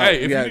 check us out.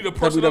 Hey, if you need a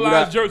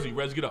personalized jersey,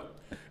 Rez, get up.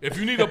 If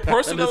you need a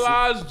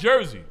personalized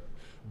jersey,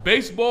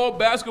 baseball,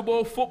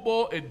 basketball,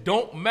 football, it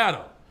don't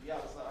matter.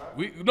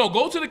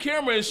 Go to the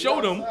camera and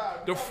show them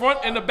the front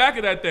and the back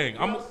of that thing.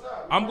 I'm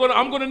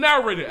gonna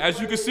narrate it. As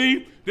you can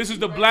see, this is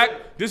the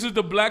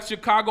black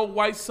Chicago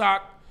White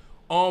Sox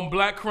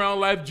Black Crown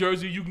Life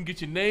jersey. You can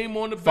get your name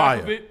on the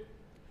back of it.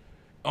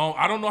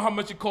 I don't know how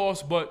much it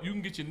costs, but you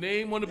can get your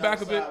name on the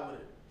back of it.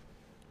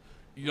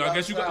 You know, I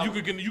guess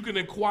you can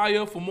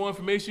inquire for more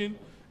information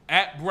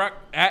at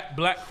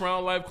Black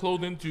Crown Life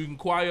Clothing to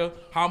inquire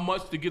how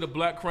much to get a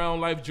Black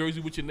Crown Life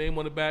jersey with your name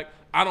on the back.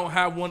 I don't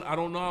have one. I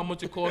don't know how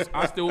much it costs.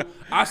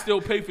 I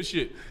still pay for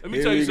shit. Let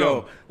me tell you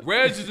something.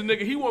 Reg is a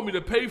nigga. He want me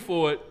to pay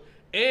for it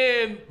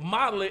and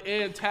model it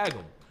and tag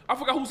him. I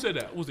forgot who said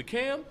that. Was it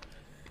Cam?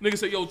 Nigga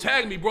said, yo,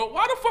 tag me, bro.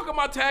 Why the fuck am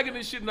I tagging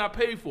this shit and I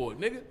pay for it,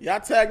 nigga? Y'all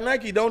tag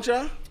Nike, don't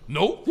y'all?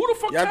 No. Who the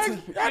fuck tags?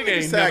 Nigga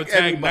ain't never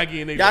tagged Nike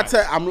in their Y'all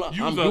tag, I'm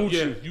Gucci.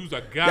 Yeah, you's a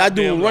goddamn y'all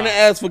doing running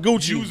ass for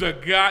Gucci. You's a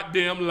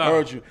goddamn lie.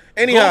 Heard you.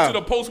 Anyhow. Go to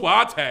the post where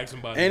I tag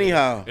somebody.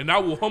 Anyhow. And I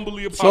will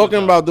humbly apologize.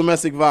 Talking about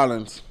domestic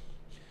violence.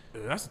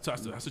 Yeah, that's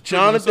a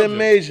Jonathan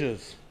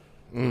Majors.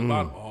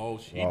 Oh,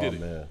 he did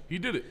it. Man. He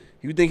did it.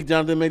 You think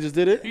Jonathan Majors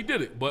did it? He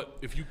did it. But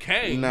if you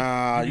can.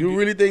 Nah, you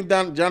really think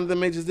Jonathan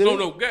Majors did it?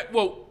 No.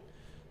 Well,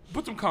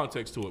 put some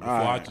context to it before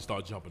I just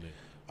start jumping in.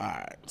 All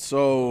right.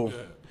 So,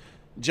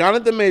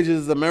 Jonathan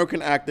Majors is an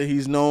American actor.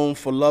 He's known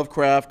for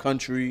Lovecraft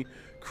Country,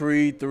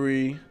 Creed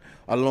 3.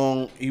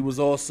 He was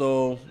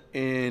also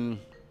in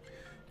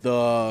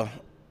the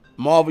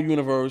Marvel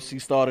Universe. He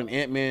starred in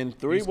Ant-Man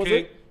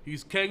 3,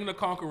 He's Kang the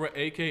Conqueror,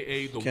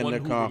 a.k.a. the one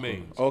who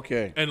remains.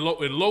 Okay. And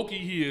in Loki,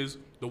 he is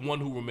the one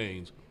who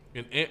remains.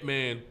 In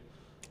Ant-Man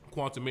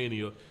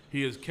Quantumania,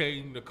 he is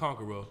Kang the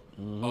Conqueror,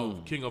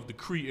 king of the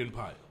Kree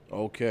Empire.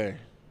 Okay.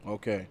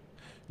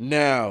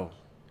 Now,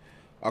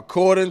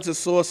 according to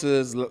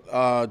sources,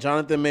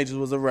 Jonathan Majors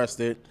was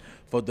arrested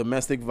for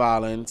domestic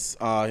violence.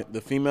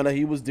 The female that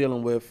he was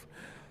dealing with,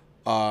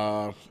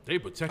 they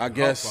protected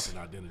her fucking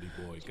identity,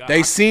 boy. God,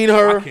 they seen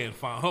her. I can't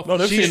find her. No,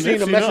 they've seen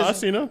her. I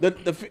seen her.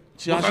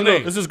 What's her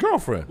name? It's his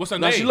girlfriend. What's her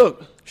name? She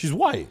look. She's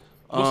white.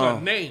 What's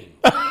her name?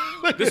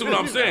 This is what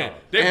I'm saying.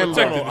 They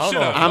protected the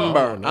shit out of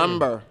her.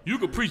 Amber. You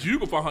can preach. You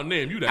can find her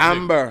name. You that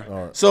Amber.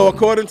 Right. So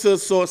according to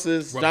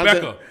sources,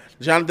 Rebecca.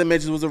 Jonathan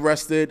Majors was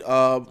arrested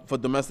for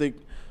domestic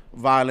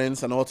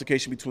violence, an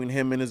altercation between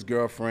him and his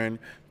girlfriend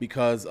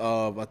because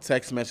of a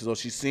text message, or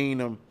she seen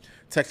him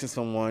texting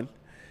someone,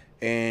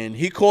 and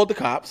he called the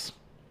cops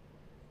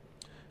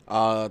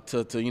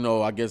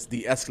to I guess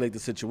de-escalate the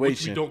situation.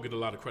 Which we don't get a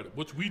lot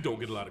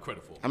of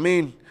credit for. I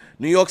mean,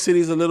 New York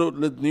City is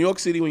New York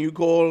City, when you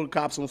call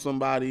cops on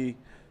somebody,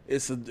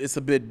 it's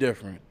a bit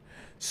different.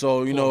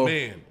 So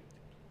man.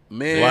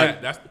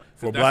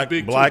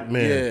 Black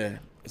men. Yeah.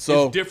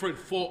 So it's different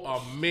for a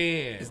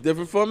man. It's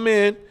different for a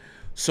man.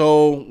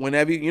 So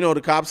whenever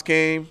the cops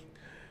came,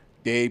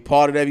 they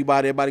parted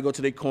everybody. Everybody go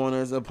to their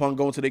corners. Upon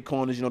going to their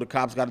corners, the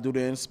cops got to do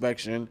their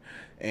inspection,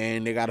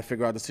 and they got to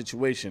figure out the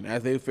situation.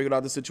 As they figured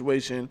out the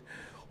situation,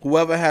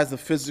 whoever has the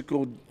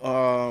physical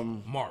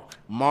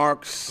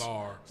marks,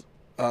 scar,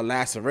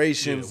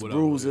 lacerations,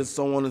 bruises,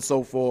 so on and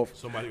so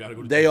forth,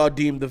 they are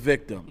deemed the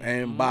victim.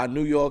 And by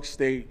New York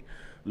State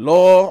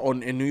law, or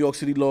in New York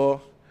City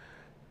law,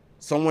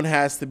 someone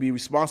has to be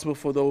responsible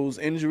for those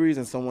injuries,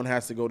 and someone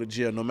has to go to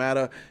jail. No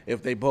matter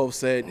if they both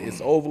said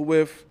it's over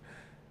with,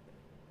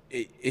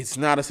 it's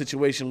not a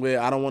situation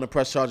where I don't want to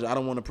press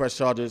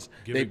charges.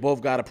 They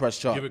both got to press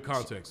charges. Give it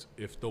context.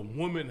 If the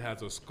woman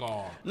has a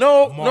scar.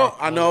 No. If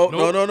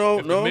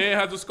the man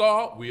has a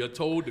scar, we are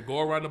told to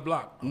go around the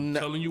block. I'm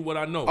telling you what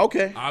I know.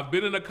 Okay. I've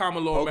been in a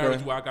common law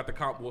marriage where I got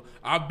the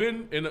I've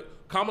been in a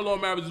common law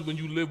marriages when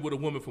you live with a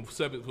woman for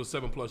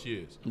 7+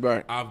 years.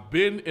 Right. I've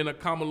been in a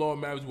common law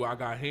marriage where I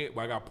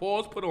got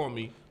paws put on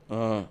me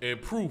and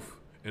proof,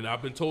 and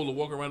I've been told to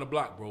walk around the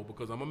block, bro,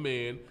 because I'm a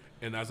man,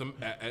 and as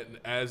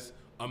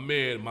a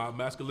man, my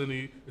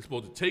masculinity is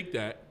supposed to take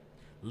that,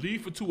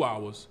 leave for 2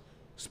 hours,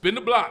 spin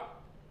the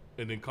block,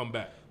 and then come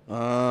back.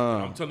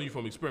 I'm telling you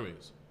from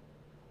experience.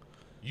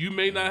 You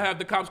may not have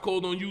the cops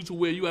called on you to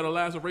where you had a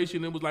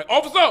laceration and was like,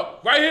 officer,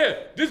 right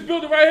here, this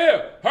building right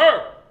here,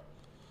 her.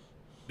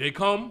 They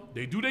come,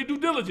 they do their due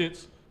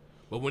diligence,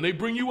 but when they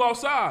bring you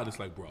outside, it's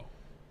like, bro,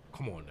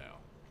 come on now,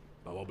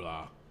 blah, blah,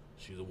 blah.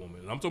 She's a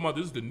woman. And I'm talking about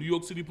this is the New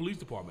York City Police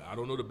Department. I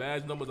don't know the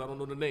badge numbers, I don't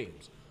know the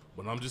names,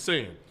 but I'm just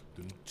saying,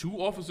 the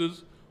 2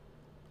 officers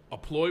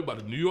employed by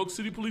the New York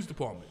City Police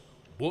Department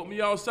brought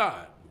me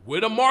outside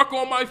with a mark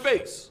on my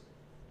face.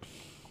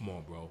 Come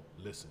on, bro.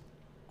 Listen.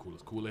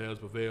 Cooler heads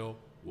prevail.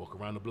 Walk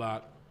around the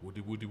block.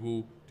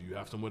 Woody-woody-woo. Do you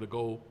have somewhere to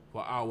go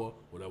for an hour?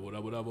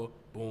 Whatever.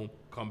 Boom.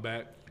 Come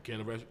back. You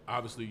can't arrest.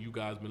 Obviously, you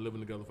guys been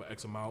living together for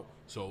X amount,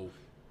 so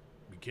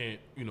we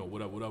can't,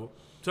 whatever. I'm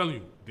telling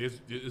you,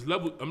 there's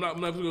levels. I'm not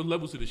going to go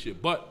levels to this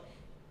shit, but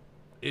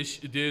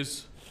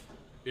there's,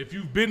 if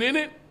you've been in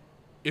it,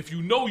 if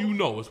you know,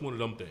 it's one of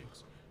them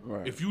things.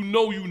 Right. If you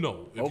know, you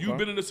know. If you've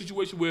been in a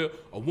situation where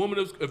a woman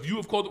or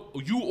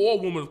a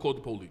woman have called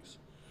the police,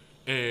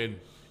 and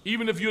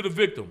even if you're the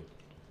victim,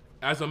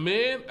 as a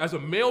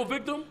male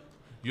victim,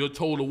 you're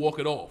told to walk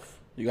it off.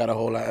 You got to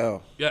hold that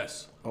L.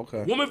 Yes.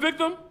 Okay. Woman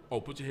victim,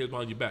 put your hands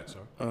behind your back, sir.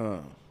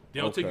 They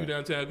don't take you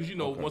downtown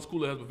because once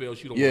cooler has prevailed,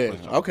 she don't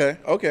want to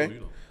Okay.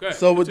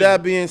 So with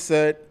that being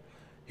said,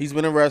 he's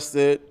been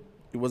arrested.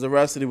 He was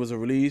arrested. He was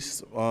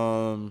released.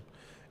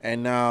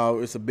 and now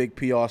it's a big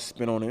PR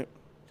spin on it.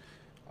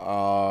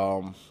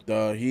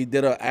 He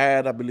did an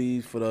ad, I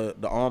believe, for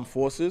the armed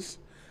forces,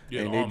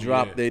 and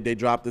they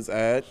dropped this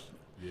ad.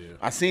 Yeah.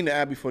 I seen the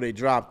ad before they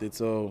dropped it,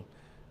 so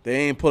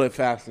they ain't pull it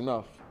fast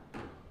enough.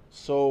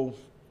 So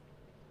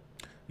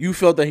you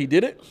felt that he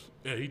did it?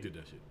 Yeah, he did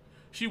that shit.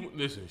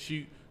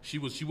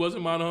 She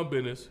wasn't minding her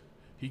business.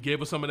 He gave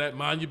her some of that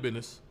mind your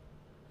business.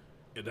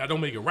 And that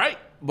don't make it right.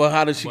 But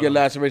how did she get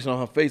laceration on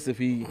her face if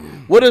he?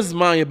 What is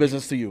mind your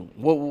business to you?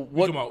 What? You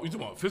talking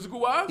about physical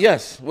wise?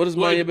 Yes. What is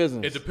mind your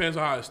business? It depends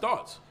on how it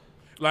starts.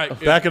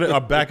 Like back of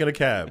the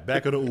cab,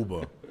 back of the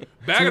Uber.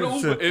 Back of the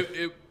Uber.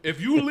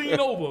 If you lean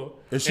over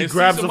and she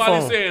grabs see somebody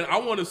the phone saying, "I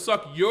want to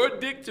suck your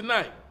dick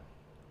tonight,"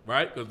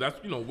 right? Because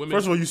that's women.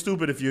 First of all, you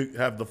stupid if you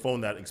have the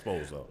phone that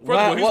exposed though.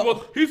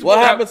 What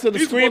happened to the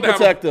screen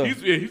protector?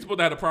 He's supposed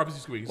to have a privacy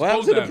screen. What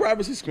happened to the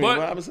privacy screen? What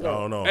happened to that? I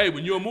don't know. Hey,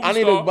 when you're a movie star, I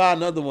need to buy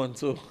another one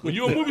too. When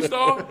you're a movie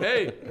star,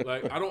 hey,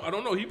 like I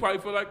don't know. He probably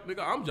feel like,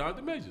 nigga, I'm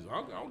Jonathan Majors.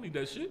 I don't need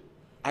that shit.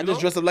 I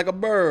just dress up like a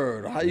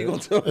bird. How you gonna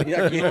tell me I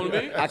can't? You know what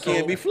I mean? I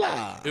can't be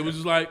fly. It was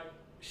just like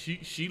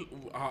she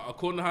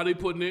according to how they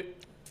putting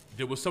it,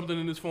 there was something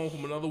in this phone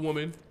from another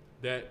woman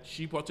that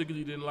she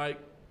particularly didn't like.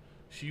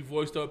 She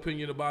voiced her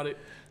opinion about it.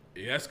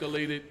 It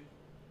escalated.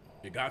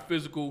 It got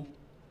physical.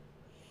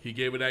 He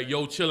gave her that,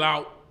 yo, chill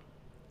out.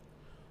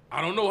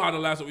 I don't know how the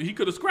last one. He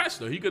could have scratched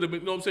her. He could have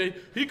been, you know what I'm saying?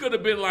 He could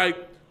have been like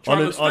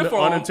trying to stiff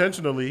arm.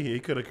 Unintentionally, he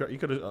could have, It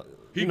could have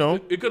been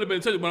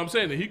intentional, but I'm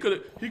saying that he could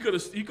have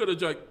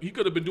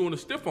been doing a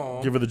stiff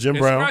arm. Give her the Jim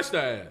Brown. Scratched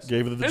her ass.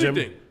 Give her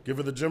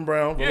the Jim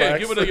Brown. Yeah, relax.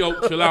 give her the,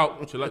 yo, chill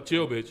out,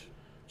 chill, bitch.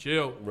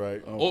 Chill.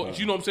 Right. Or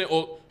you know what I'm saying?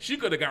 Or she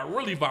could have got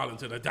really violent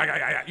to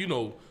the, you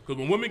know, because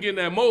when women get in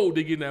that mode,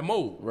 they get in that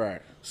mode.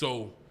 Right.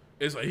 So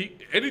it's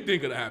like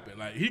anything could have happened.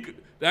 Like he could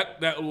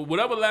that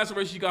whatever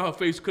laceration she got her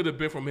face could have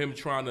been from him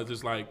trying to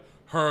just like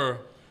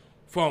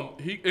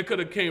it could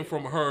have came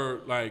from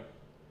her like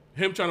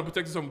him trying to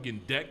protect herself from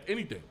getting decked,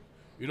 anything.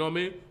 You know what I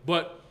mean?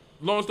 But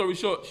long story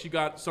short, she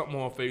got something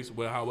on her face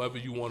where however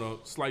you want to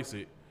slice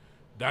it.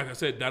 Like I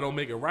said, that don't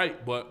make it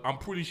right, but I'm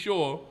pretty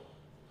sure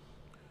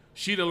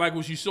she didn't like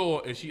what she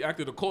saw and she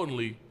acted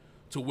accordingly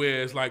to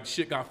where it's like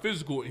shit got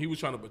physical and he was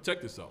trying to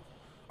protect himself.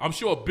 I'm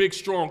sure a big,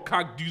 strong,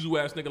 cock diesel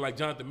ass nigga like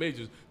Jonathan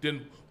Majors,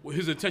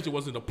 his intention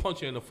wasn't to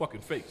punch her in the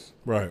fucking face.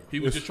 Right. He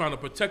was just trying to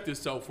protect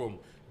himself from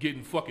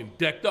getting fucking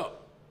decked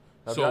up.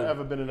 Have you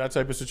ever been in that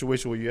type of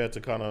situation where you had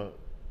to kind of...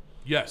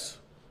 Yes.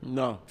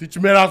 No. Teach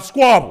your man how to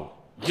squabble.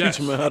 Yes.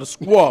 Teach your man how to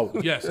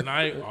squabble. Yes, and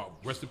I ain't...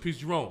 rest in peace,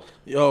 Jerome.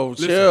 Yo,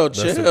 listen,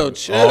 chill.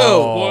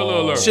 Spoiler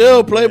alert.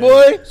 Chill,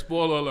 Playboy.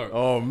 Spoiler alert.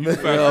 Oh, man.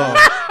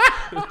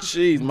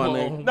 Jeez, my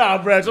nigga.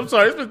 Nah, Brad, I'm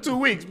sorry. It's been 2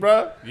 weeks,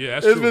 bro. Yeah,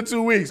 that's true. It's been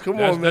 2 weeks. Come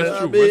on, man. That's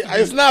true.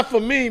 It's not for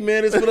me,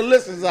 man. It's for the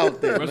listeners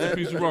out there, Rest in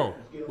peace, Jerome.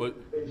 But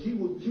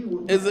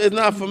it's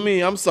not for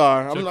me. I'm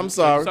sorry. I'm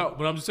sorry.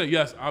 But I'm just saying,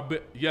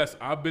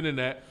 I've been in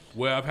that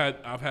where I've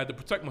had to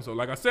protect myself.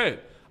 Like I said,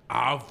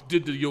 I've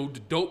did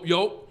the dope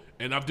yoke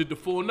and I've did the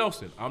full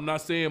Nelson. I'm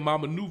not saying my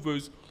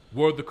maneuvers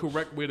were the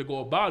correct way to go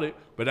about it,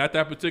 but at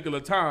that particular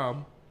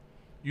time,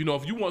 you know,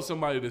 if you want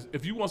somebody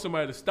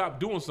to stop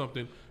doing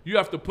something, you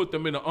have to put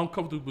them in an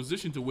uncomfortable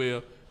position to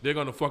where they're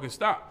gonna fucking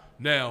stop.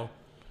 Now,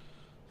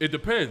 it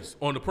depends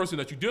on the person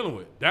that you're dealing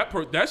with.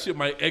 That shit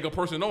might egg a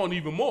person on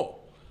even more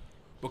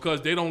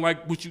because they don't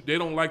like they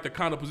don't like the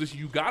kind of position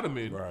you got them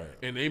in, right.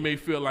 And they may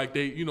feel like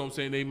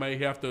they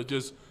might have to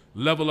just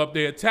level up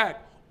their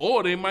attack,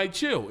 or they might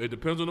chill. It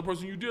depends on the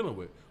person you're dealing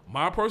with.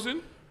 My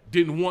person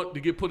didn't want to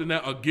get put in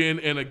that again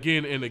and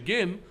again and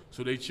again,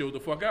 so they chilled the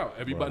fuck out.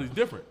 Everybody's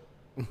different.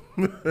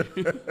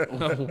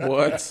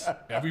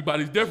 What?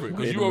 Everybody's different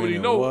because you already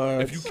know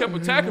if you kept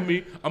attacking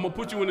me, I'm gonna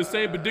put you in the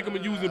same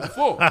predicament you was in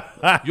before.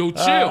 Yo,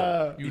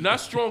 chill. You're not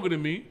stronger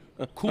than me.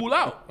 Cool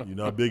out. You're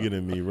not bigger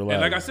than me. Relax.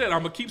 And like I said,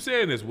 I'm gonna keep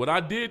saying this. What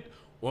I did,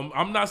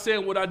 I'm not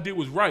saying what I did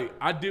was right.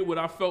 I did what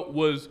I felt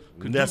was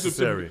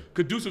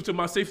conducive to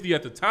my safety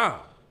at the time.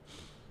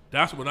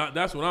 That's what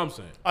I'm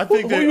saying. I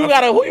think who you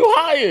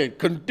hired?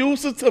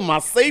 Conducive to my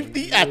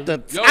safety at the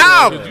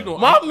time.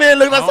 My man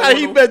look like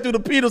he been through the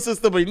penal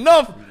system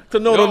enough to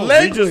know the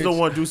language. He just don't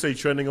want Duce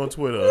trending on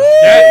Twitter.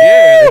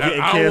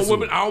 I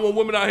don't want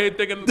women out here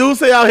thinking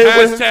Duce out here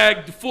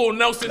hashtag full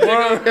Nelson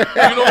nigga. You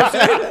know what I'm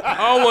saying?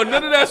 I don't want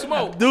none of that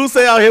smoke. Duce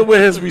out here with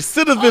his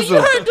recidivism.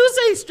 You heard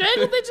Duce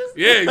strangle bitches?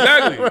 Yeah,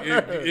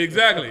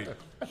 exactly.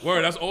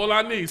 Word, that's all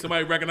I need.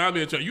 Somebody recognize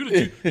me and choke. You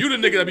the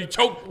nigga that be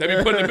choked, that be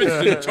putting the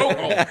bitches in the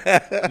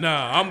chokehold.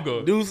 Nah, I'm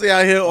good. Dude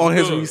out here on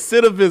his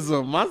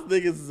recidivism. My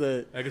niggas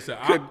said. Like I said,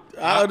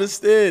 I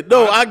understand.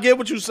 No, I get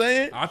what you're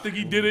saying. I think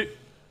he did it.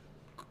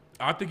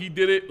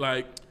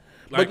 Like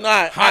but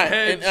not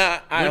hotheads.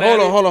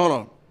 Hold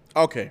on.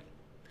 Okay.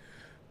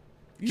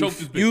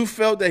 You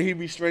felt that he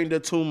restrained her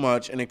too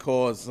much and it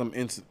caused some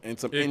injury.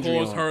 It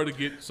caused her to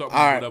get something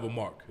whatever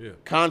mark. Yeah.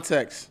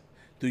 Context.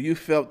 Do you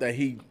felt that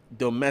he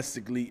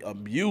domestically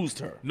abused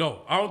her?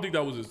 No, I don't think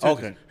that was his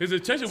intention. Okay. His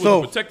intention was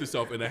to protect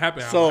himself, and it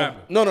happened how it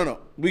happened. No.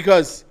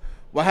 Because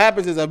what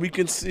happens is that we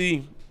can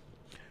see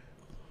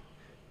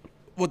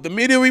what the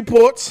media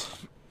reports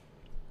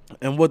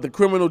And what the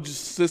criminal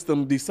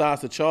system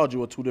decides to charge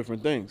you are two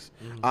different things,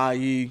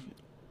 i.e.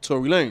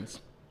 Tory Lanez.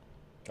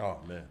 Oh,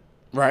 man.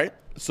 Right?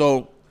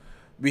 So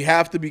we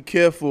have to be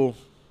careful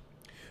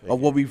of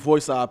what we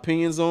voice our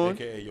opinions on.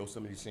 AKA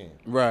Yosemite Sam.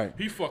 Right.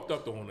 He fucked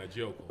up though on that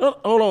joke.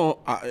 Hold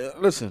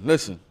on.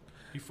 Listen.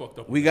 He fucked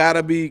up. We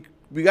gotta be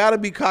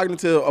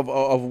cognitive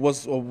of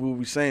what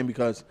we're saying,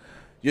 because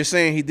you're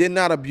saying he did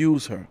not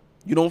abuse her.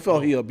 You don't feel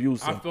he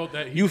abused her. I felt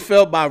that you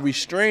felt by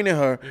restraining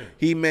her,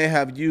 he may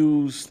have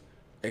used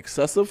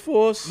excessive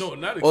force,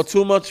 or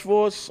too much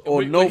force,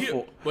 or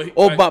force,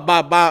 or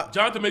by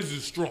Jonathan Majors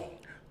is strong.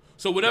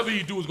 So whatever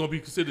he do is going to be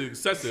considered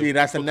excessive. See,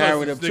 that's a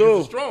narrative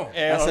too. And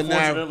that's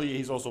unfortunately,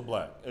 he's also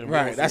black.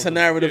 Right, that's a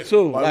narrative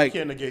too. Like, we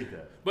can't negate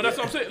that. But that's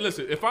what I'm saying.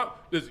 Listen,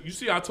 you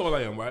see how tall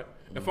I am, right?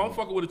 If I'm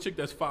fucking with a chick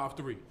that's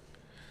 5'3",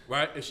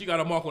 right, and she got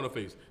a mark on her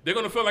face, they're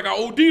going to feel like I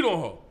OD'd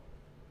on her,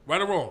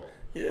 right or wrong.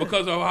 Yeah.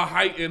 Because of her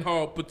height and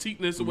her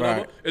petiteness or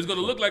whatever, it's going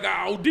to look like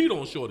I OD'd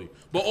on shorty.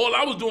 But all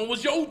I was doing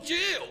was, yo,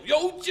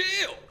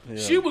 jail. Yeah.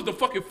 She was the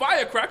fucking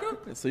firecracker.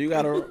 So you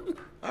got to...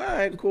 All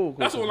right, cool.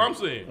 That's all I'm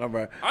saying. All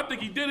right. I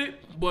think he did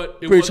it,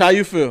 but... Preach, how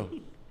you feel?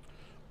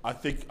 I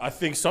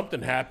think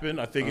something happened.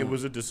 I think it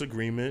was a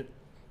disagreement.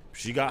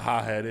 She got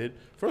hot-headed.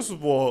 First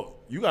of all,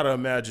 you got to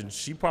imagine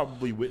she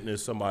probably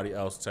witnessed somebody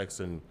else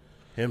texting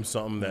him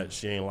something that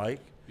she ain't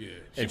like. Yeah,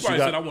 she probably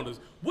said, I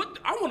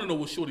want to know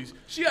what shorties.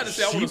 She had to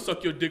say, I want to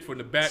suck your dick from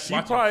the back. She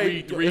probably,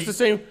 it's the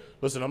same.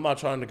 Listen, I'm not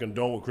trying to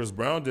condone what Chris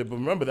Brown did, but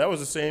remember, that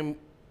was the same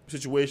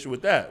situation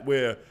with that,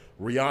 where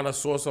Rihanna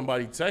saw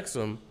somebody text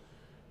him.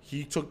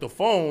 He took the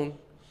phone,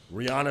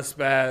 Rihanna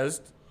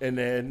spazzed, and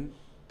then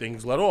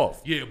things let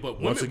off. Yeah,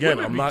 but women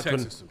I'm not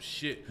texting some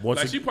shit.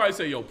 Like she probably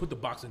say, yo, put the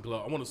boxing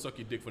glove. I want to suck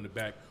your dick from the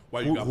back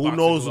while you got boxing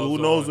gloves on. Who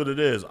knows what it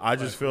is? I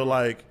just feel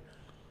like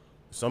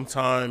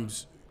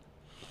sometimes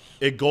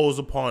it goes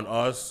upon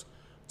us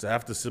to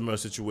have to simmer a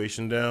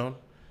situation down,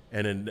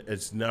 and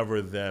it's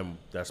never them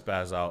that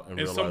spaz out in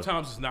real life. And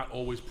sometimes it's not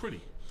always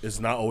pretty. It's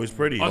not always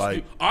pretty. Our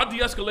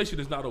de-escalation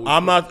is not always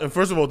pretty. Not. And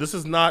first of all, this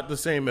is not the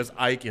same as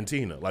Ike and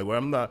Tina. Like, where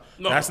I'm not.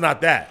 No, that's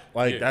not that.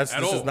 Like, this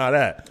is not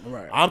that.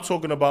 Right. I'm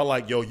talking about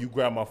like, yo, you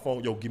grab my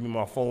phone. Yo, give me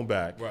my phone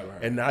back. Right.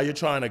 And now you're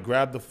trying to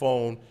grab the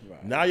phone.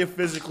 Right. Now you're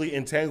physically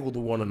entangled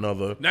with one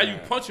another. Now you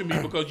punching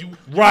me because you.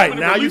 Right.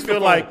 Now you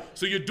feel like.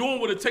 So you're doing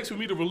what it takes for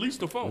me to release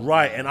the phone.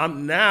 Right. And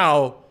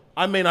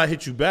I may not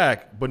hit you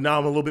back, but now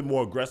I'm a little bit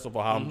more aggressive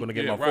on how I'm going to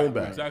get my phone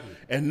back. Exactly.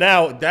 And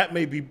now that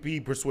may be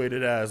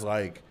persuaded as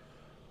like,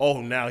 oh,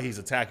 now he's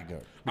attacking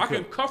her. I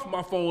can cuff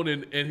my phone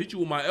and hit you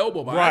with my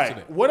elbow by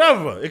accident.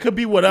 Whatever. It could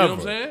be whatever. You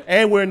know what I'm saying?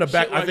 And we're in the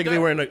back. Like I think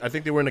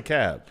they were in a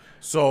cab.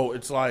 So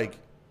it's like,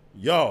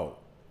 yo,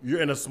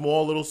 you're in a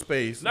small little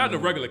space. Not in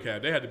a regular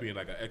cab. They had to be in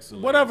like an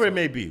excellent. Whatever it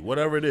may be.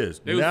 Whatever it is.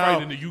 They was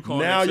fighting in the Yukon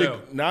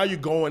now you're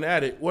going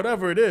at it.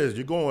 Whatever it is,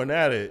 you're going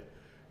at it.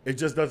 It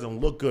just doesn't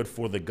look good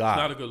for the guy. It's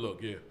not a good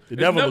look, yeah.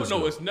 It's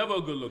never it's never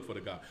a good look for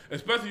the guy.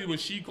 Especially when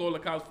she called the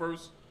cops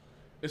first.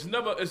 It's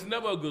never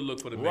a good look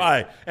for the man.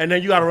 Right. And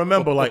then you got to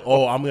remember, like,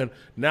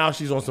 now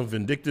she's on some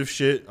vindictive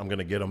shit. I'm going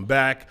to get him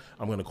back.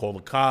 I'm going to call the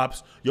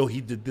cops. Yo,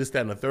 he did this,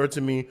 that, and the third to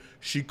me.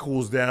 She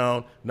cools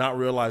down, not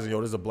realizing,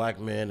 yo, there's a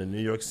black man in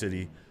New York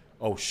City.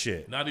 Oh,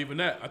 shit. Not even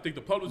that. I think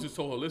the publicist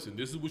told her, listen,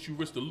 this is what you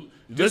risk to lose.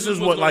 This is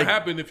what's going to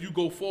happen if you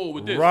go forward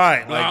with this.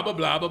 Right. Blah, blah,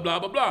 blah, blah, blah,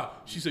 blah, blah.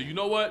 She said, you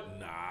know what?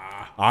 Nah.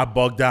 I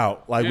bugged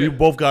out. Like, we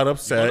both got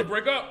upset. You want to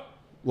break up?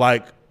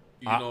 Like,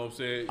 you know what I'm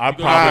saying? All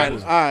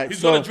right,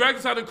 he's going to drag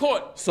this out in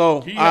court.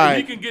 So he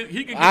can get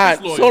this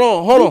lawyer.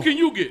 So hold on. Who can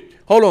you get?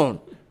 Hold on.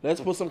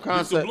 Let's put some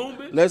context.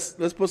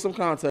 Let's put some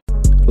context.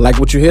 Like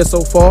what you hear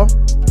so far?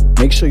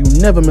 Make sure you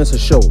never miss a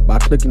show by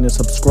clicking the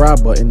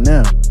subscribe button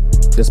now.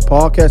 This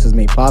podcast is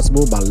made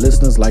possible by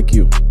listeners like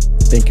you.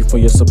 Thank you for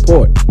your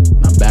support.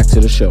 Now back to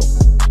the show.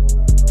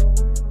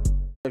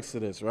 To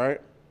this,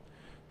 right?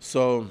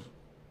 So,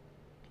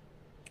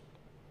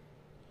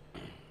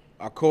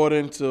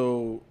 according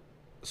to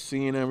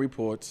CNN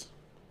reports,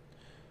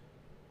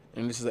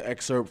 and this is an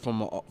excerpt from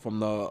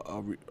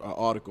the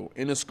article.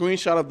 In a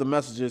screenshot of the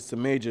messages to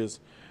Majors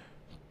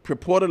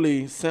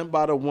purportedly sent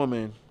by the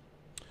woman,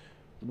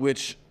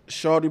 which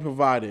Shorty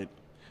provided,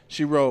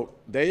 she wrote,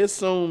 "They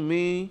assumed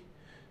me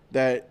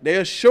that they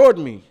assured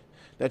me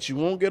that you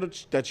won't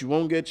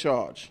get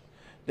charged.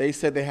 They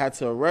said they had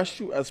to arrest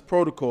you as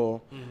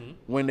protocol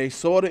when they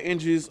saw the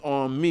injuries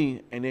on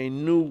me and they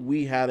knew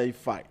we had a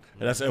fight.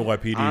 And that's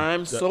NYPD.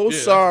 I'm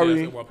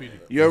sorry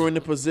you're in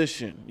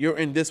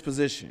this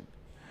position.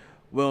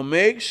 We'll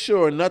make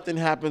sure nothing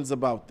happens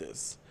about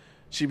this."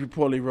 She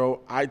reportedly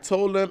wrote, "I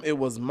told them it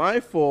was my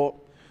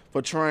fault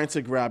for trying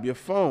to grab your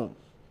phone."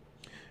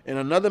 In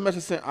another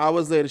message sent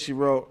hours later, she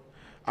wrote,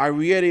 I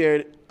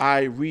reiterated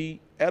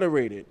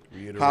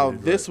how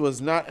this was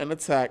not an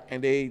attack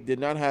and they did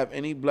not have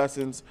any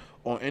blessings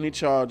or any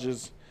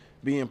charges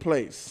being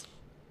placed.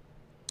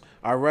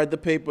 I read the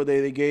paper that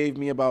they gave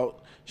me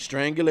about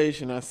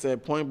strangulation. I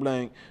said point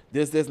blank,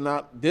 this did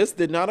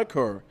not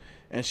occur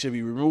and should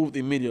be removed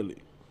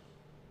immediately.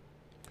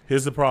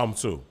 Here's the problem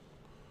too.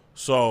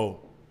 So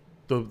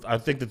I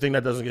think the thing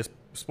that doesn't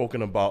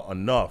spoken about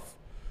enough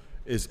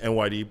is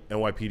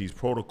NYPD's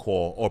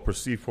protocol or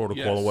perceived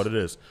protocol and what it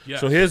is.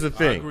 Yes. So here's the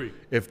thing. I agree.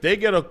 If they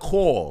get a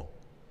call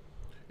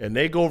and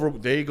they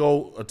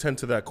go attend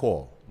to that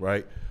call,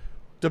 right?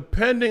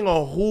 Depending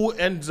on who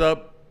ends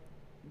up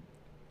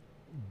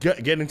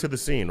getting to the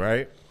scene,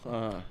 right?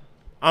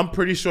 I'm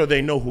pretty sure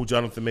they know who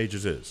Jonathan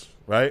Majors is,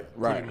 right?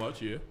 Right. Pretty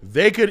much, yeah.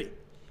 They could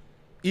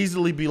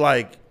easily be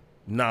like,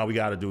 nah, we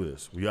got to do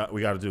this. We got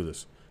to do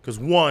this. Because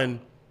one,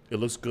 it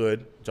looks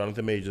good.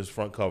 Jonathan Majors,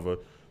 front cover.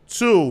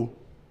 Two,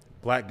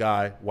 black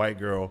guy, white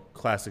girl,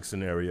 classic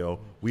scenario.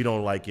 We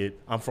don't like it.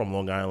 I'm from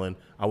Long Island.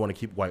 I want to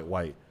keep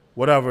white.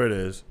 Whatever it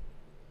is.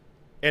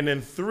 And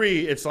then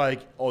three, it's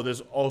like, oh,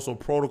 there's also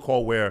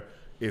protocol where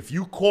if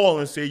you call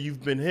and say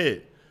you've been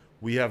hit,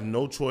 we have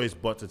no choice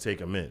but to take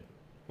him in.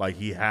 Like,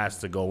 he has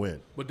to go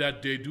in. But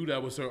that they do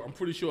that with her. I'm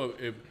pretty sure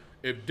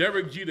if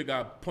Derek Jeter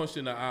got punched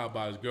in the eye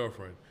by his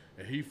girlfriend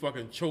and he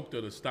fucking choked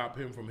her to stop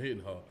him from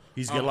hitting her,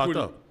 he's getting locked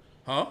up.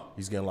 Huh?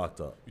 He's getting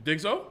locked up. You think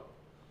so?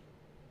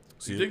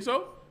 You think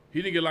so?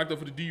 He didn't get locked up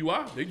for the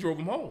DUI. They drove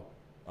him home.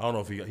 I don't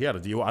know if he had a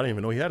DUI. I didn't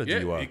even know he had a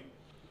DUI.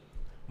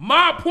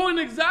 My point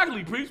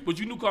exactly, Priest. But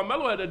you knew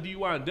Carmelo had that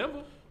DUI in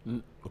Denver.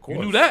 Of course.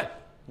 You knew that.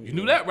 You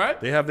knew that,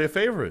 right? They have their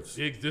favorites.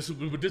 This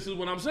is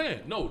what I'm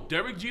saying. No,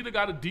 Derek Jeter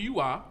got a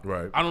DUI.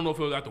 Right. I don't know if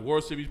it was at the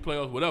World Series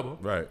playoffs, whatever.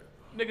 Right.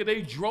 Nigga,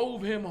 they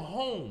drove him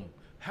home.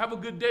 Have a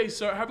good day,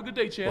 sir. Have a good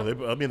day, champ.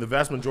 Well, the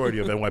vast majority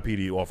of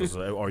NYPD officers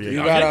are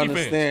you gotta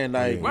understand,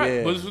 like, right?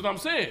 Yeah. But this is what I'm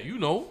saying. You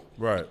know,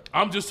 right?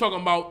 I'm just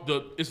talking about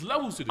it's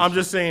levels to this. I'm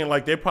just saying,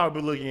 like, they're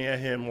probably looking at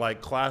him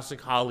like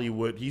classic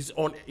Hollywood. He's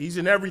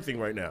in everything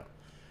right now.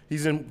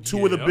 He's in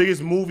two of the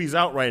biggest movies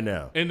out right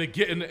now. And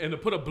to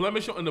put a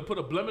blemish on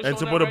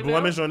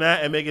on that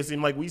and make it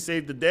seem like we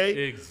saved the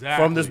day.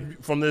 Exactly.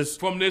 From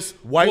this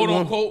white quote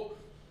unquote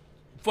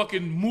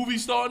fucking movie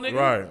star nigga.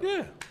 Right.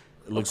 Yeah.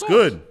 It looks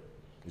good.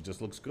 It just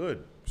looks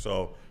good.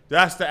 So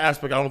that's the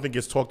aspect I don't think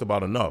gets talked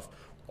about enough.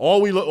 All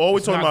we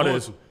talking about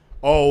is,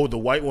 the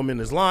white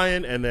woman is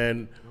lying, and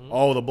then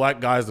the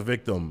black guy's the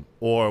victim,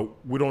 or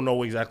we don't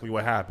know exactly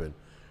what happened.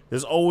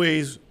 There's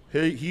always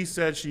he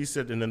said, she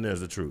said, and then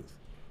there's the truth.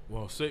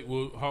 Well,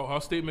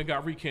 her statement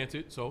got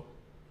recanted, so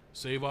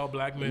save our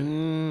black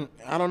men.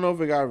 I don't know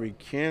if it got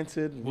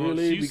recanted, well,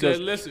 really. She said,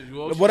 listen,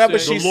 whatever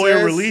she said, the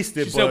lawyer released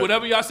it. She said,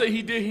 whatever y'all say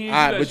he did, he ain't do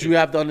that but shit. you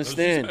have to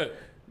understand,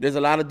 there's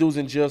a lot of dudes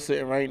in jail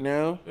sitting right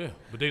now. Yeah,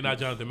 but they not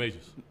Jonathan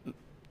Majors.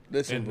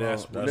 Listen, bro,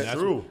 that's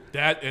true.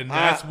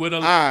 That's where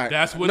the line.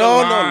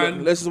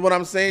 No, this is what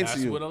I'm saying to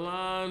you. That's where the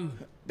line.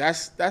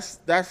 That's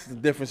a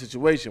different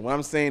situation. What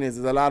I'm saying is,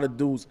 there's a lot of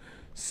dudes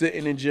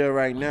sitting in jail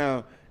right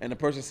now, and the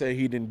person said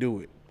he didn't do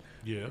it.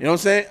 Yeah. You know what I'm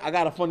saying? I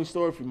got a funny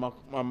story for you.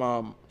 My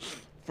mom,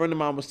 friend of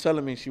mine was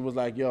telling me, she was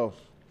like, yo,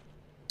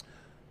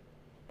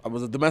 I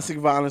was a domestic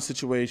violence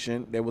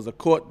situation. There was a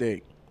court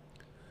date.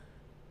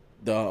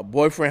 The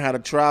boyfriend had a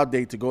trial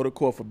date to go to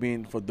court for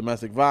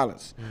domestic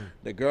violence.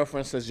 The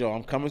girlfriend says, yo,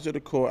 I'm coming to the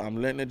court. I'm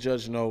letting the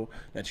judge know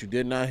that you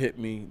did not hit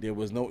me. There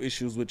was no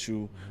issues with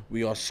you.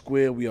 We are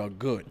square. We are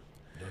good.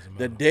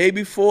 The day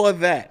before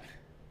that,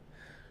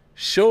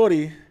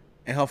 Shorty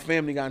and her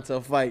family got into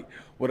a fight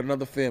with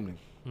another family.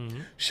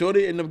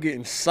 Shorty ended up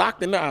getting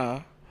socked in the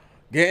eye,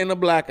 getting a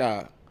black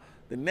eye.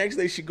 The next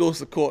day she goes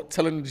to court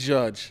telling the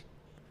judge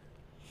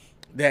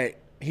that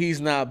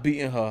he's not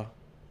beating her,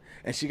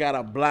 and she got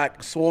a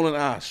black swollen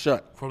eye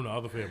shut. From the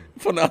other family.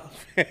 From the other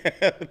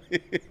family.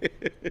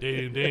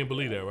 They didn't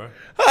believe that, right?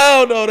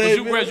 Hell no, they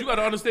didn't. Reg, you got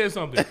to understand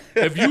something.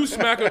 If you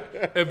smack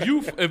if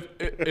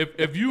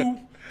you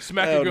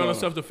smack a girl in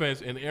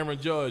self-defense and Aaron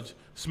Judge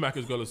smack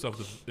his girl in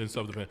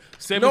self-defense,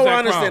 same no, exact I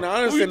understand. crime.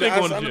 I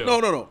understand.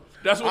 No.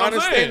 That's what I'm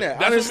saying. That's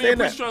what me and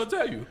Prince trying to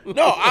tell you.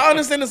 No, I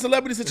understand the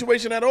celebrity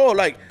situation at all.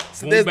 Like,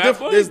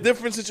 there's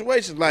different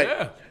situations. Like,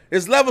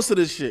 there's levels to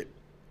this shit.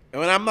 And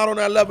when I'm not on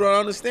that level, I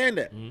understand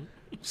that.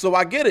 So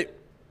I get it.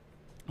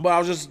 But I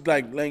was just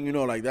like letting you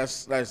know, like,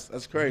 that's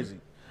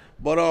crazy.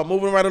 But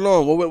moving right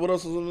along, what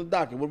else is on the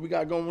docket? What we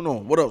got going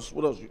on? What else?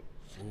 What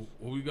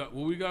we got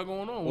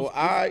going on?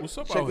 What's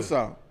up? Check this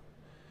out.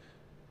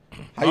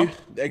 The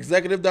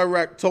executive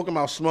director talking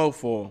about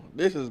Snowfall.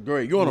 This is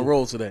great. You're on a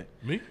roll today.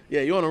 Me?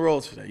 Yeah, you're on a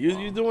roll today.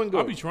 You're doing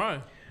good. I'll be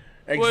trying.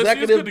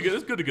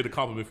 It's good to get a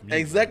compliment from you.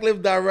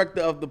 Executive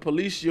director of the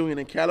police union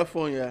in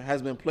California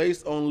has been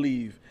placed on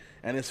leave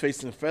and is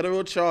facing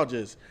federal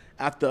charges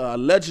after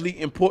allegedly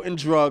importing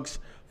drugs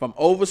from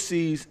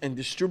overseas and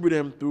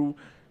distributing them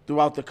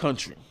throughout the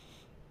country.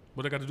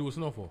 What they got to do with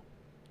Snowfall?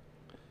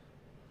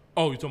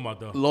 Oh, you talking about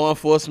the law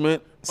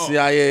enforcement,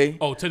 CIA.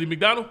 Oh, Teddy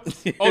McDonald?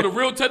 Oh, the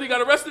real Teddy got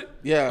arrested?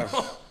 Yes.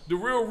 The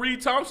real Reed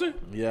Thompson?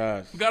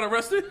 Yes. Got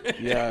arrested?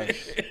 Yes.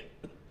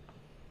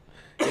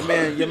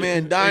 Your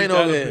man dying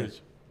over here.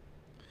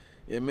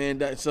 Your man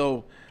died.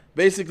 So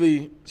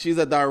basically, she's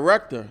a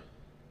director.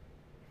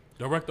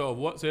 Director of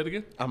what? Say it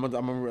again. I'm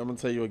gonna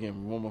tell you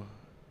again. One more.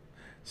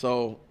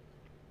 So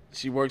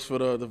she works for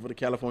the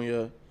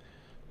California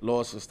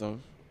law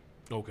system.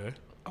 Okay.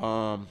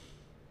 All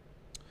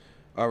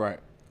right.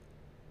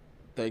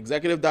 The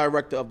executive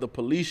director of the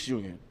police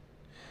union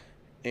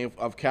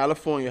of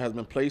California has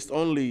been placed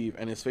on leave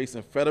and is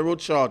facing federal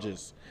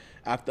charges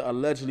after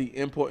allegedly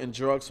importing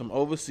drugs from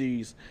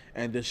overseas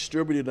and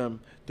distributing them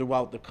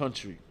throughout the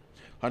country.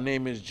 Her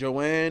name is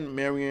Joanne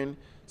Marion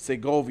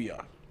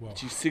Segovia. Wow.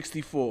 She's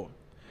 64.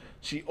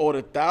 She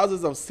ordered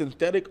thousands of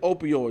synthetic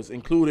opioids,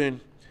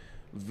 including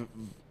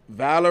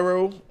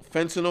Valium,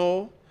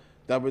 fentanyl,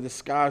 that were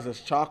disguised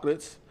as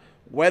chocolates,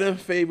 wedding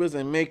favors,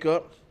 and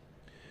makeup,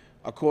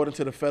 according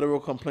to the federal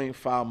complaint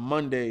filed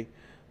Monday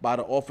by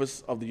the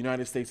Office of the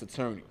United States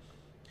Attorney.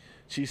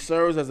 She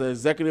serves as the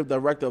executive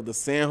director of the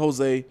San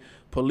Jose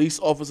Police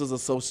Officers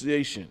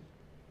Association.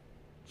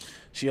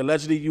 She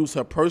allegedly used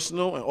her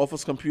personal and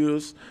office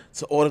computers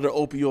to order the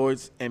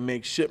opioids and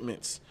make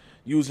shipments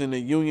using the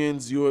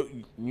union's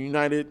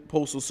United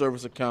Postal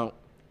Service account.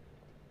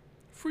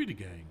 Free the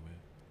gang,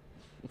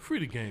 man. Free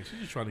the gang. She's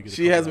just trying to get.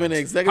 She has been the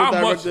executive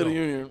director of the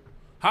union.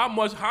 How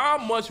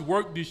much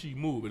work did she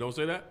move? It don't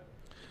say that.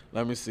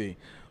 Let me see.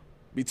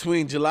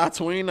 Between July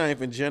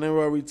 29th and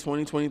January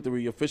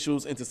 2023,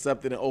 officials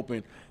intercepted and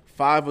opened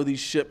 5 of these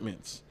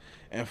shipments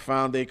and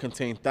found they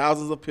contained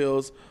thousands of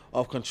pills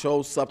of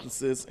controlled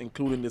substances,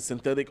 including the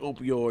synthetic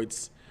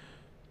opioids,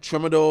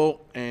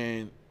 tramadol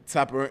and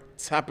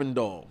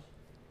tapendol.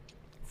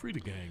 Free the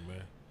gang,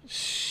 man.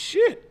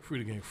 Shit.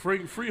 Free the gang.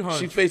 Free Hunt.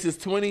 She faces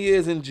 20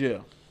 years in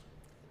jail.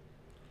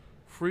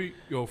 Free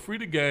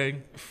the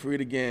gang. Free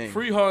the gang.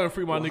 Free her and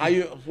free my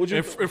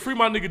nigga. And free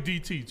my nigga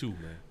DT too,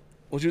 man.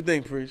 What you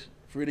think, Preach?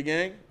 Free the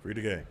gang? Free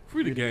the gang.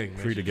 Free the gang,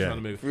 man. Free the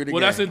gang.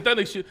 Well, that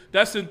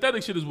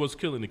synthetic shit is what's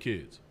killing the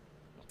kids.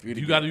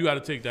 You got to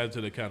take that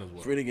into account as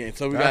well. Free the gang.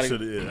 So we that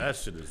got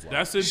shit is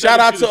like. Shout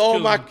out to all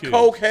my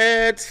coke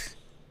heads.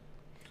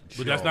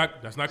 But that's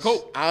not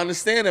coke. I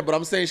understand it, but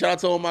I'm saying shout out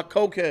to all my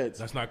coke heads.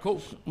 That's not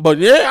coke. But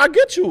yeah, I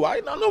get you. I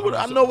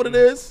know what it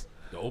is.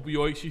 The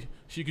opioid,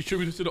 she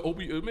contributed to the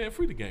opioid. Man,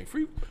 free the gang.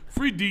 Free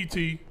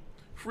DT.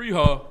 Free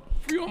her.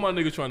 Free all my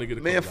niggas trying to get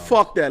a man,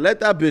 fuck that. Let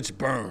that bitch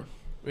burn.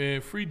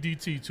 Man, free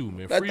DT too,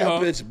 man. Let free that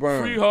her, bitch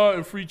burn. Free her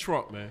and free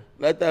Trump, man.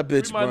 Let that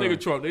bitch free my burn.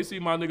 nigga Trump. They see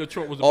my nigga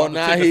Trump was about to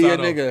now take he us your out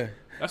nigga.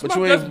 That's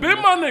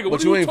been my nigga.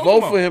 But you ain't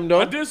vote for him,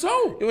 though. I did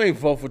so. You ain't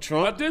vote for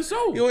Trump. I did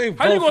so. You ain't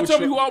How you gonna vote tell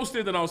for me who I was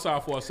standing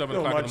outside for at 7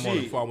 o'clock in the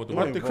morning before I went to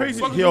work? The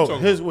crazy,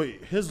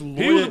 his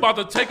lawyer. He was about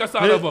to take us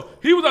out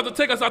he was about to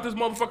take us out this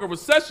motherfucking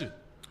recession.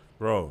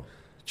 Bro.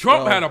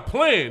 Trump had a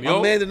plan, yo.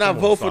 My man did not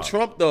vote for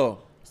Trump, though.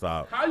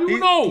 Stop. How you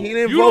know? He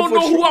didn't you vote don't for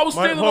know who Trump. I was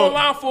standing on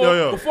line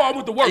for before I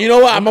went to work. You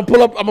know what? I'm gonna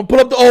pull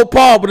up the old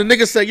Paul, but the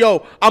nigga said,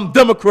 "Yo, I'm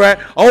Democrat.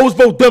 I always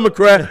vote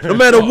Democrat, no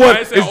matter what.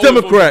 It's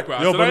Democrat."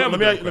 Yo, but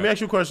let me ask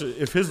you a question.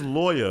 If his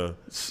lawyer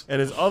and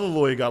his other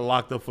lawyer got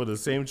locked up for the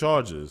same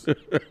charges,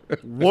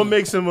 what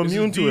makes him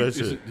immune to that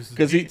shit?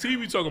 Because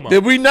we talking about.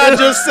 Did we not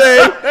just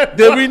say?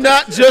 Did we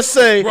not just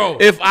say? Bro.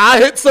 If I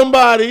hit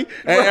somebody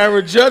and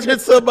Aaron Judge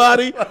hit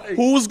somebody,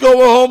 who's going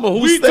home and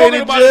who's staying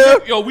in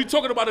jail? We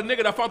talking about a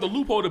nigga that found the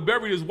loophole to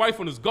bury his wife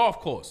on his golf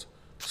course.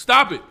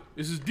 Stop it.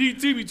 This is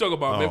DT we talking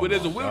about, man. But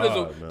there's a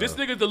will, this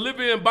nigga's the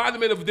living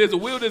embodiment of if there's a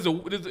will, there's a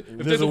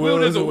will,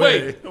 there's a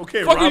way.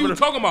 Okay, fuck are you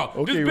talking about?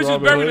 Okay, this bitch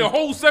is buried in a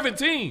whole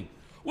 17.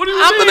 What do you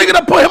mean? I'm the nigga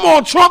that put him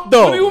on Trump,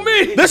 though. What do you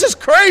mean? This is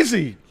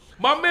crazy.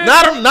 My man.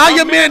 Now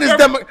your man is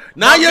Democrat.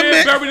 Now your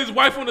man buried his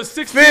wife on the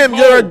 16th. Fam,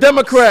 you're a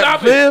Democrat. Stop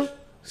fam.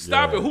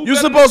 Stop it. You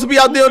supposed to be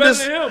out there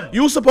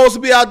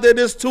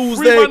this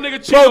Tuesday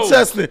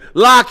protesting.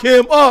 Lock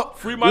him up.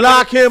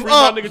 Lock him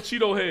up. Free my nigga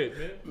Cheeto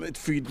head, man.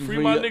 Free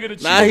my nigga the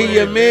Cheeto head. Now he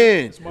your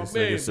man.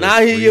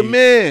 Now he your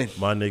man.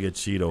 My nigga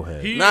Cheeto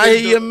head. Now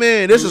he your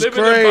man. This is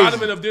crazy.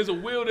 Embodiment of there's a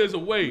will, there's a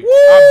way.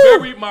 I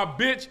buried my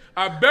bitch.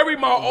 I buried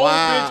my old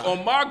bitch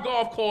on my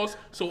golf course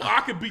so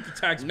I could beat the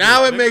tax.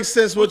 Now it makes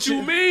sense. What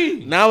you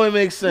mean? Now it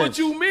makes sense. What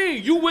you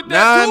mean? You with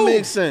that too? Now it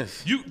makes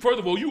sense. First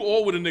of all, you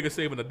all with a nigga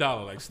saving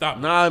 $1. Like stop.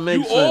 Now it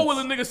makes sense. You all with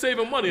a nigga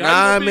saving money.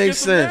 Now it makes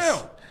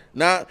sense.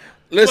 Now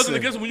listen. Wasn't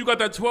against when you got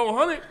that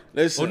 1,200.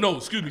 Listen. Oh no,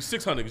 excuse me,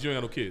 600 because you ain't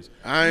got no kids.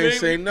 I ain't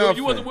say nothing.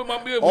 You wasn't with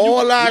my mail.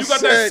 All I you got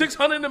said. that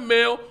 600 in the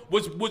mail.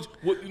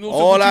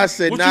 All I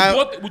said.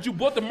 Now. Would you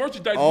bought the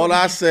merchandise? All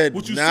I said.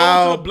 Would you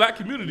now. sold to the black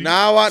community?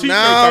 Now.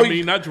 I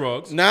mean, not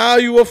drugs. Now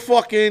you a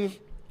fucking.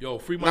 Yo,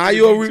 free my now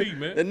you DT,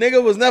 man. The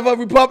nigga was never a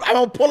Republican.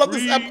 I'm gonna pull up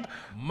this. I'm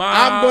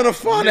gonna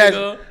find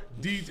that.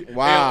 DJ.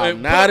 Wow,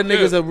 now the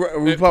niggas a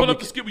Republican. Pull up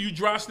the skip where you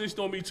dry snitched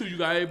on me too. You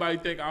got everybody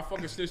think I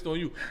fucking snitched on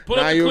you. Pull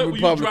up the clip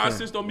where you dry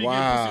snitched on me getting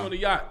pussy on the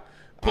yacht.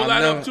 Pull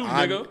that up too,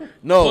 nigga.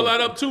 No. Pull that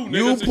up too,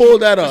 nigga. You pull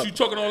that up. You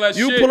talking all that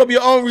shit. You pull up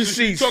your own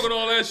receipts. You talking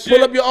all that shit.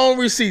 Pull up your own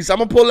receipts. I'm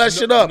gonna pull that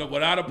shit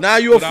up. Now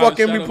you a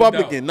fucking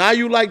Republican. Now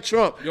you like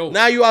Trump.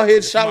 Now you out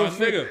here shouting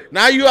free.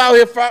 Now you out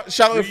here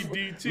shouting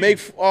free.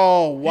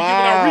 Oh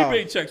wow. You giving out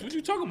rebate checks. What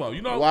you talking about?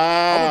 You know.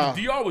 Wow. I went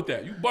to DR with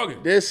that. You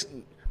bugging. This.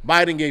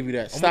 Biden gave you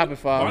that. Stop it,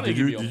 Father.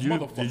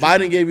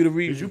 Biden gave you the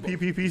read. Did you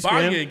PPP spam?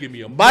 Biden ain't give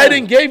me a.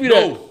 Biden gave you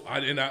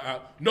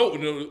that. No.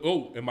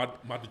 Oh, and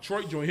my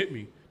Detroit joint hit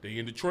me. They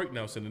in Detroit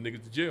now, sending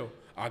niggas to jail.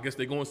 I guess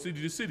they going city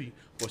to city.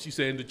 But she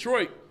said in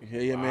Detroit,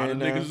 yeah, man,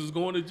 the niggas is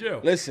going to jail.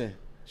 Listen.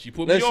 She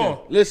put me on.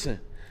 Listen.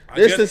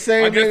 This the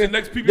same nigga. The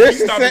next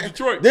PPP stop in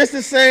Detroit. This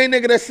the same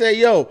nigga that say,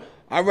 yo,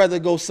 I'd rather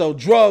go sell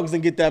drugs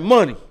than get that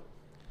money.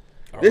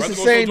 This the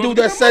same dude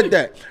that said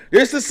that.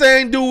 This the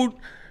same dude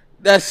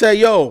that said,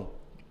 yo,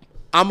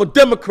 I'm a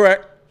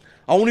Democrat.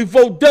 I only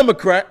vote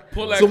Democrat.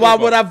 So why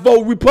would I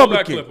vote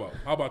Republican? Pull that clip up.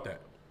 How about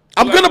that?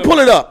 I'm going to pull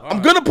it up.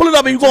 I'm going to pull it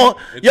up and you going,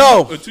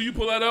 yo. Until you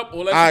pull that up,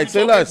 all that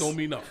shit you talking don't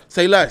mean nothing.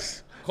 Say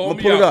less. Call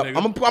me pull it up. Nigga.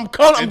 I'm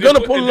going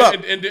to pull it up.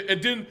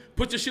 And then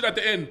put your shit at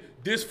the end.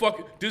 This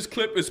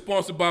clip is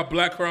sponsored by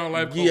Black Crown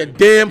Life. Yeah,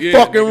 damn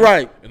fucking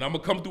right. And I'm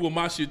going to come through with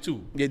my shit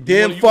too. Yeah,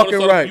 damn fucking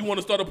right. You want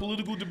to start a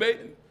political debate?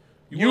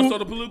 You want to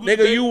start a political nigga,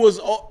 debate? you was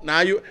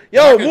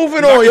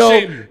moving on,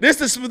 yo. This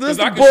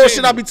the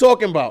bullshit I be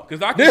talking about.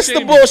 This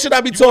the bullshit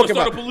I be talking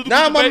about.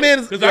 Now my man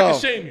is because I can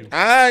shame you. All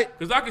right,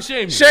 because I can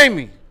shame you. Shame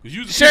me.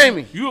 Shame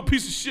me. You a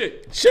piece of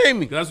shit. Shame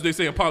me. That's what they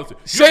say in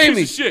politics. Shame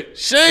me. Piece of shit.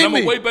 Shame me.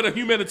 I'm a way better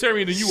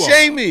humanitarian than you are.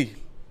 Shame me.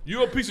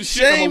 You're a piece of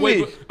shit.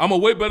 I'm a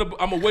way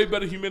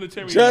better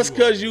humanitarian. Just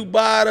because you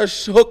buy the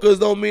hookers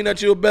don't mean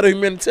that you're a better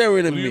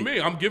humanitarian than me. What do you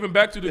mean? I'm giving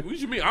back to the. What do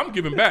you mean? I'm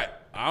giving back.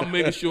 I'm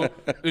making sure.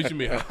 What you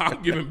mean?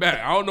 I'm giving back.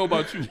 I don't know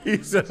about you.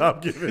 He said I'm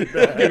giving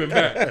back. I'm giving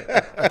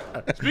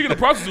back. Speaking of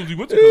prostitutes, we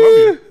went to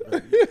Colombia.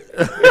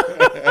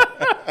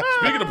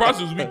 Speaking of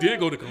prostitutes, we did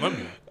go to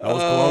Colombia. That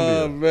was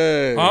Colombia.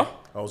 Man. Huh?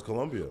 That was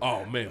Colombia.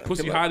 Oh man,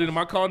 pussy hiding in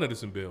my car,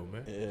 Edison Bill,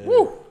 man. Yeah.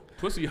 Woo.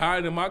 Pussy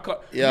hiding in my car.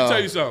 Let me tell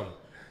you something.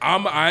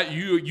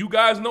 You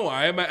guys know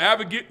I am an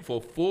advocate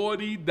for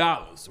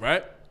 $40,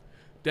 right?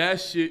 That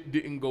shit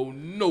didn't go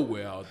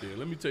nowhere out there.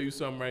 Let me tell you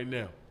something right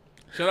now.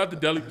 Shout out to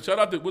Deli. Shout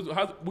out to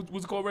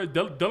what's it called? Right?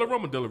 Deli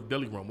Rum or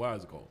Deli Rum? What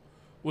is it called?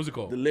 What's it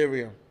called?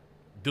 Delirium.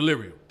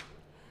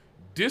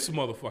 This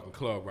motherfucking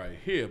club right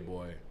here,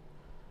 boy.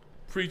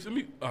 Preach.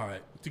 All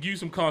right. To give you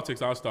some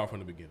context, I'll start from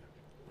the beginning.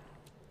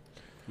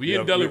 We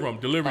in Delirium,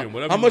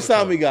 whatever. How much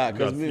time we got?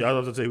 I was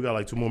about to say we got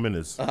like 2 more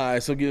minutes. All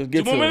right, so get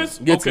 2 more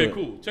minutes. Okay,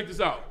 cool. Check this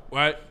out.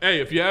 Right.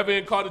 Hey, if you're ever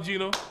in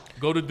Cartagena,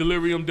 go to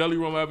Delirium,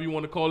 whatever you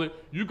want to call it.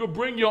 You could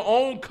bring your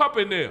own cup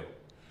in there.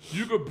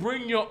 You could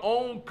bring your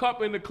own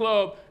cup in the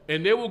club,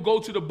 and they will go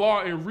to the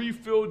bar and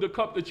refill the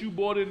cup that you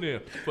bought in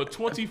there for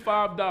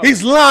 $25.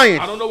 He's lying.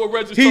 I don't know what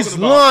Reggie's talking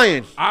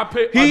about. He's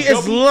lying. He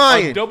is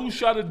lying. A double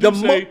shot of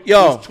Douce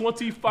was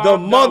 $25. The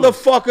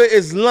motherfucker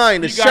is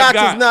lying. The shots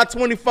is not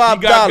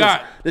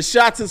 $25. The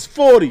shots is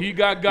 $40. He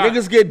got.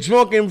 Niggas get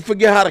drunk and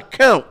forget how to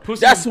count.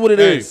 That's what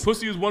it is.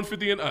 Pussy is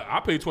 $150 and I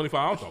paid $25.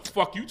 I don't know what the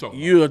fuck you talking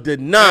about. You did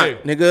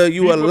not, nigga.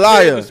 You a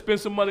liar. To spend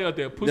some money out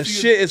there. The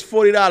shit is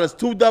 $40.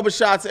 2 double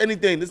shots,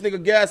 anything. This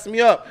nigga gassed me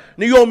up.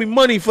 Nigga, you owe me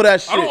money for that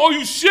shit. I don't owe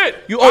you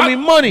shit. You owe me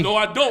money. No,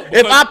 I don't.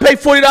 If I pay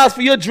 $40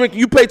 for your drink and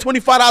you pay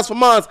 $25 for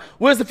mine,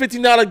 where's the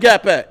 $15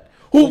 gap at?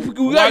 Why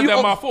is that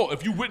my fault?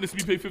 If you witnessed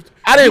me pay $50,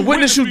 I didn't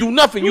witness you do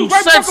nothing. You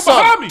said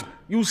something.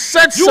 You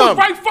said something. You was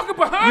right fucking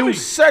behind me. You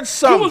said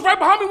something. You was right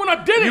behind me when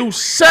I did it. You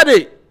said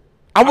it.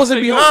 I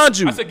wasn't behind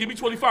you. I said, give me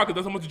 25 because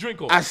that's how much the drink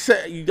cost. I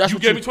said, that's you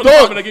what gave you me 25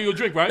 thought. and I gave you a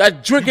drink, right?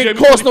 That drink ain't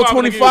cost no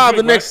 25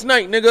 the next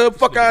night, nigga.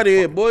 Fuck out of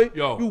here, boy.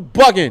 Yo, you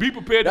bugging. Be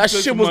prepared that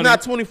shit was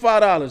not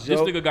 $25,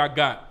 yo. This nigga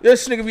got.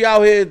 This nigga be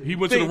out here. He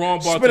went to the wrong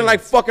bartender. Spending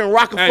like fucking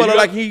Rockefeller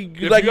like he.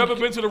 If you ever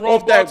been to the wrong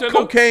bartender? That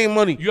cocaine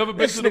money. You ever been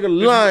this to nigga the,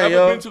 lying, if you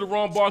yo. ever been to the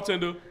wrong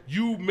bartender,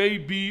 you may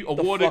be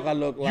awarded. The fuck I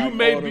look like? You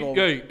may be.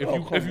 Hey,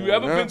 if you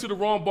ever been to the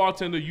wrong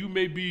bartender, you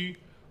may be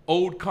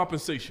owed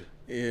compensation.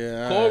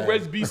 Yeah. Call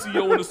Reds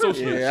BCO and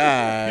Associates.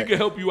 Yeah, he can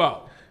help you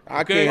out.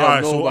 I can't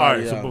help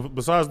nobody. So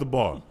besides the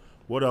bar,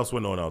 what else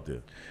went on out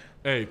there?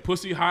 Hey,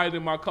 pussy hiding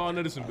in my car in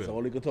Edisonville. That's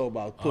all he could talk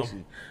about,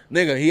 pussy.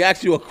 Nigga, he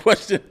asked you a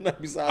question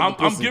besides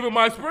I'm giving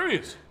my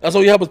experience. That's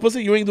all you have was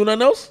pussy? You ain't do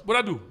nothing else? What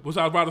I do?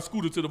 Besides ride a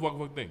scooter to the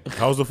fucking thing.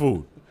 How's the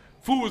food?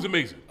 Food was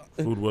amazing.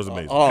 Food was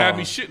amazing. Had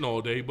me shitting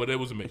all day, but it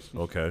was amazing.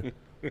 Okay.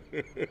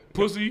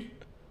 Pussy.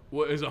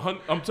 Well,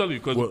 I'm telling you,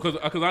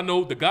 because I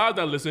know the guys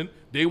that listen,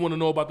 they want to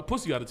know about the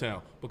pussy out of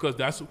town because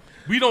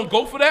we don't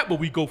go for that, but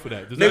we go for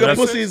that.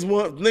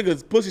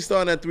 Niggas, pussy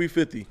starting at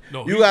 $350.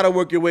 No, you gotta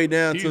work your way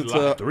down to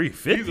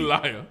 $350. He's a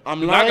liar.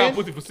 I'm lying. I got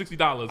pussy for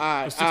 $60.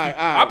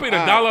 I paid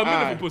 $1 a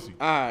minute for pussy.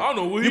 I don't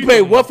know what you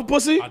paid what for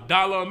pussy?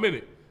 $1 a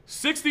minute.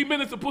 60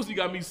 minutes of pussy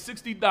got me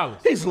 $60.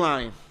 He's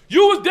lying.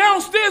 You was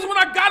downstairs when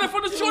I got it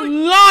from the shorty.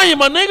 Lying,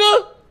 my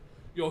nigga.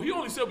 Yo, he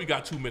only said we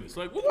got 2 minutes.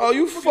 Like,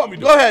 you fuck.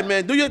 Go ahead,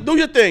 man. Do your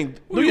thing.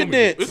 Do your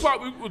dance. It's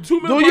probably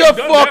 2 minutes. Do your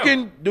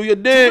fucking. Do your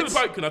dance.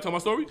 Can I tell my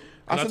story?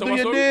 I said do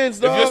your dance,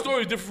 dog. If your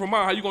story is different from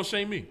mine, how you gonna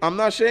shame me? I'm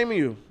not shaming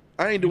you.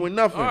 I ain't doing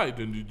nothing. All right,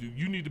 then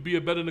you need to be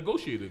a better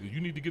negotiator. You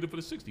need to get it for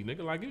the 60,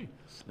 nigga, like me.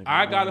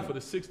 I got it for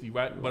the 60,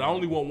 right? But I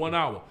only want 1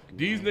 hour.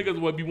 These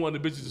niggas would be one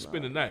of the bitches to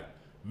spend the night.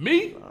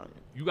 Me,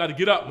 you got to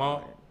get up,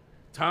 man.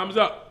 Time's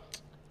up.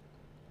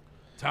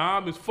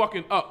 Time is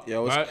fucking up.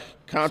 Yo, it's right?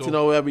 content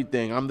over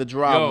everything. I'm the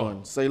dry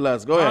one. Say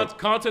less. Go ahead.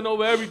 Content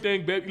over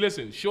everything, baby.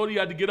 Listen, shorty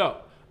had to get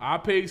up. I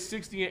paid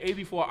 $60 and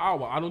 $80 for an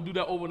hour. I don't do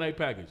that overnight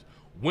package.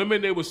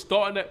 Women, they were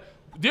starting at.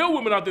 There were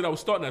women out there that were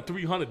starting at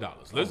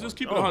 $300. Let's just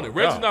keep it 100.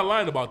 Reggie's not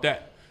lying about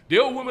that.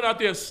 There were women out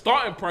there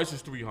starting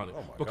prices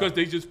 $300 because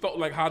they just felt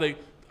like how they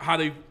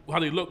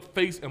look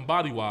face and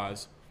body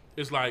wise.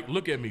 It's like,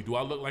 look at me. Do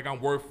I look like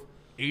I'm worth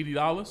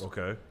 $80.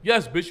 Okay.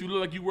 Yes, bitch, you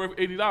look like you worth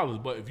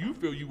 $80. But if you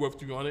feel you worth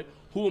 $300,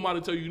 who am I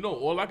to tell you no?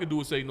 All I can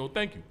do is say no,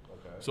 thank you.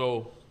 Okay.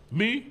 So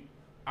me,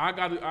 I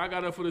got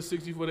it for the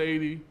 60 for the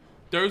 80.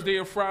 Thursday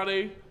and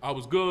Friday, I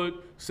was good.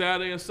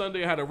 Saturday and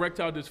Sunday, I had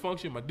erectile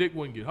dysfunction. My dick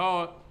wouldn't get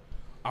hard.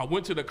 I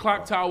went to the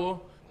clock tower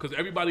because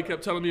everybody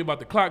kept telling me about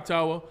the clock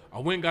tower. I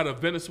went and got a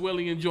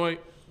Venezuelan joint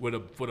with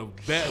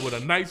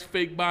a nice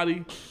fake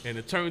body, and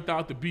it turned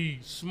out to be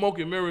smoke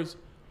and mirrors.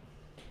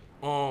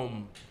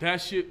 That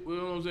shit, you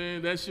know what I'm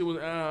saying? That shit was,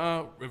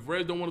 if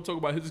Rez don't want to talk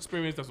about his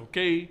experience, that's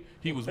okay.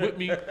 He was with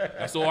me.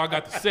 That's all I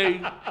got to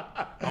say.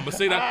 I'm gonna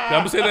say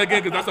that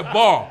again because that's a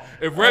bar.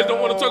 If Rez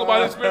don't want to talk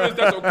about his experience,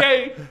 that's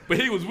okay. But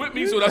he was with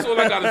me, so that's all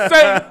I gotta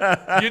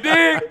say. You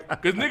dig?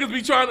 Because niggas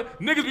be trying to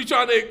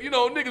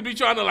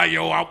like,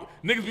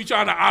 niggas be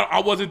trying to, I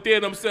wasn't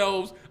there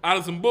themselves out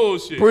of some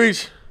bullshit.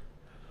 Preach.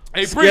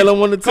 Hey, scale of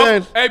 1 to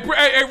 10. Hey,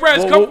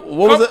 Rez, what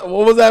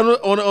was that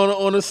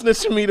on a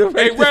snitching meter?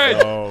 Hey,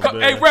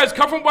 Rez,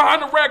 come from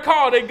behind the red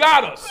car. They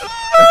got us.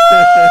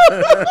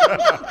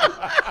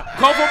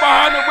 Come from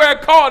behind the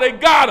red car. They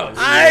got us.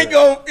 I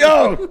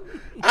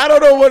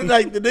don't know what,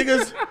 like, the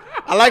niggas.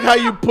 I like how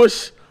you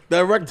push the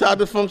erectile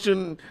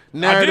dysfunction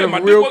narrative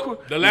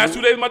the last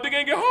 2 days, my dick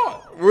ain't get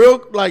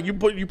hard. You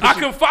push. I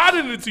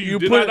confided it to you.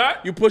 Did I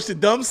not? You push the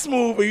dumb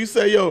smooth, and you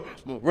say, "Yo,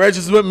 Reg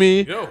is with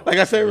me." Like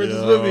I said, Reg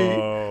is with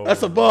me.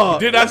 That's a bar.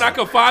 Did I not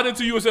confide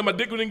into you and say my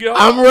dick didn't get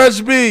hard? I'm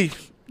Reg B.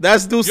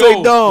 That's do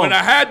say dumb. When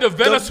I had the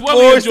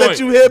Venezuelan joint, that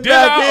you hit did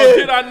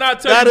I not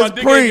tell you my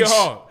dick didn't get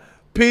hard?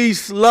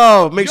 Peace,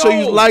 love. Make sure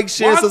you like,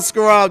 share,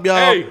 subscribe, y'all.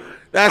 Hey,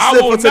 that's it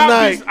for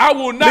tonight. I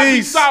will not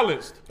be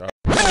silenced.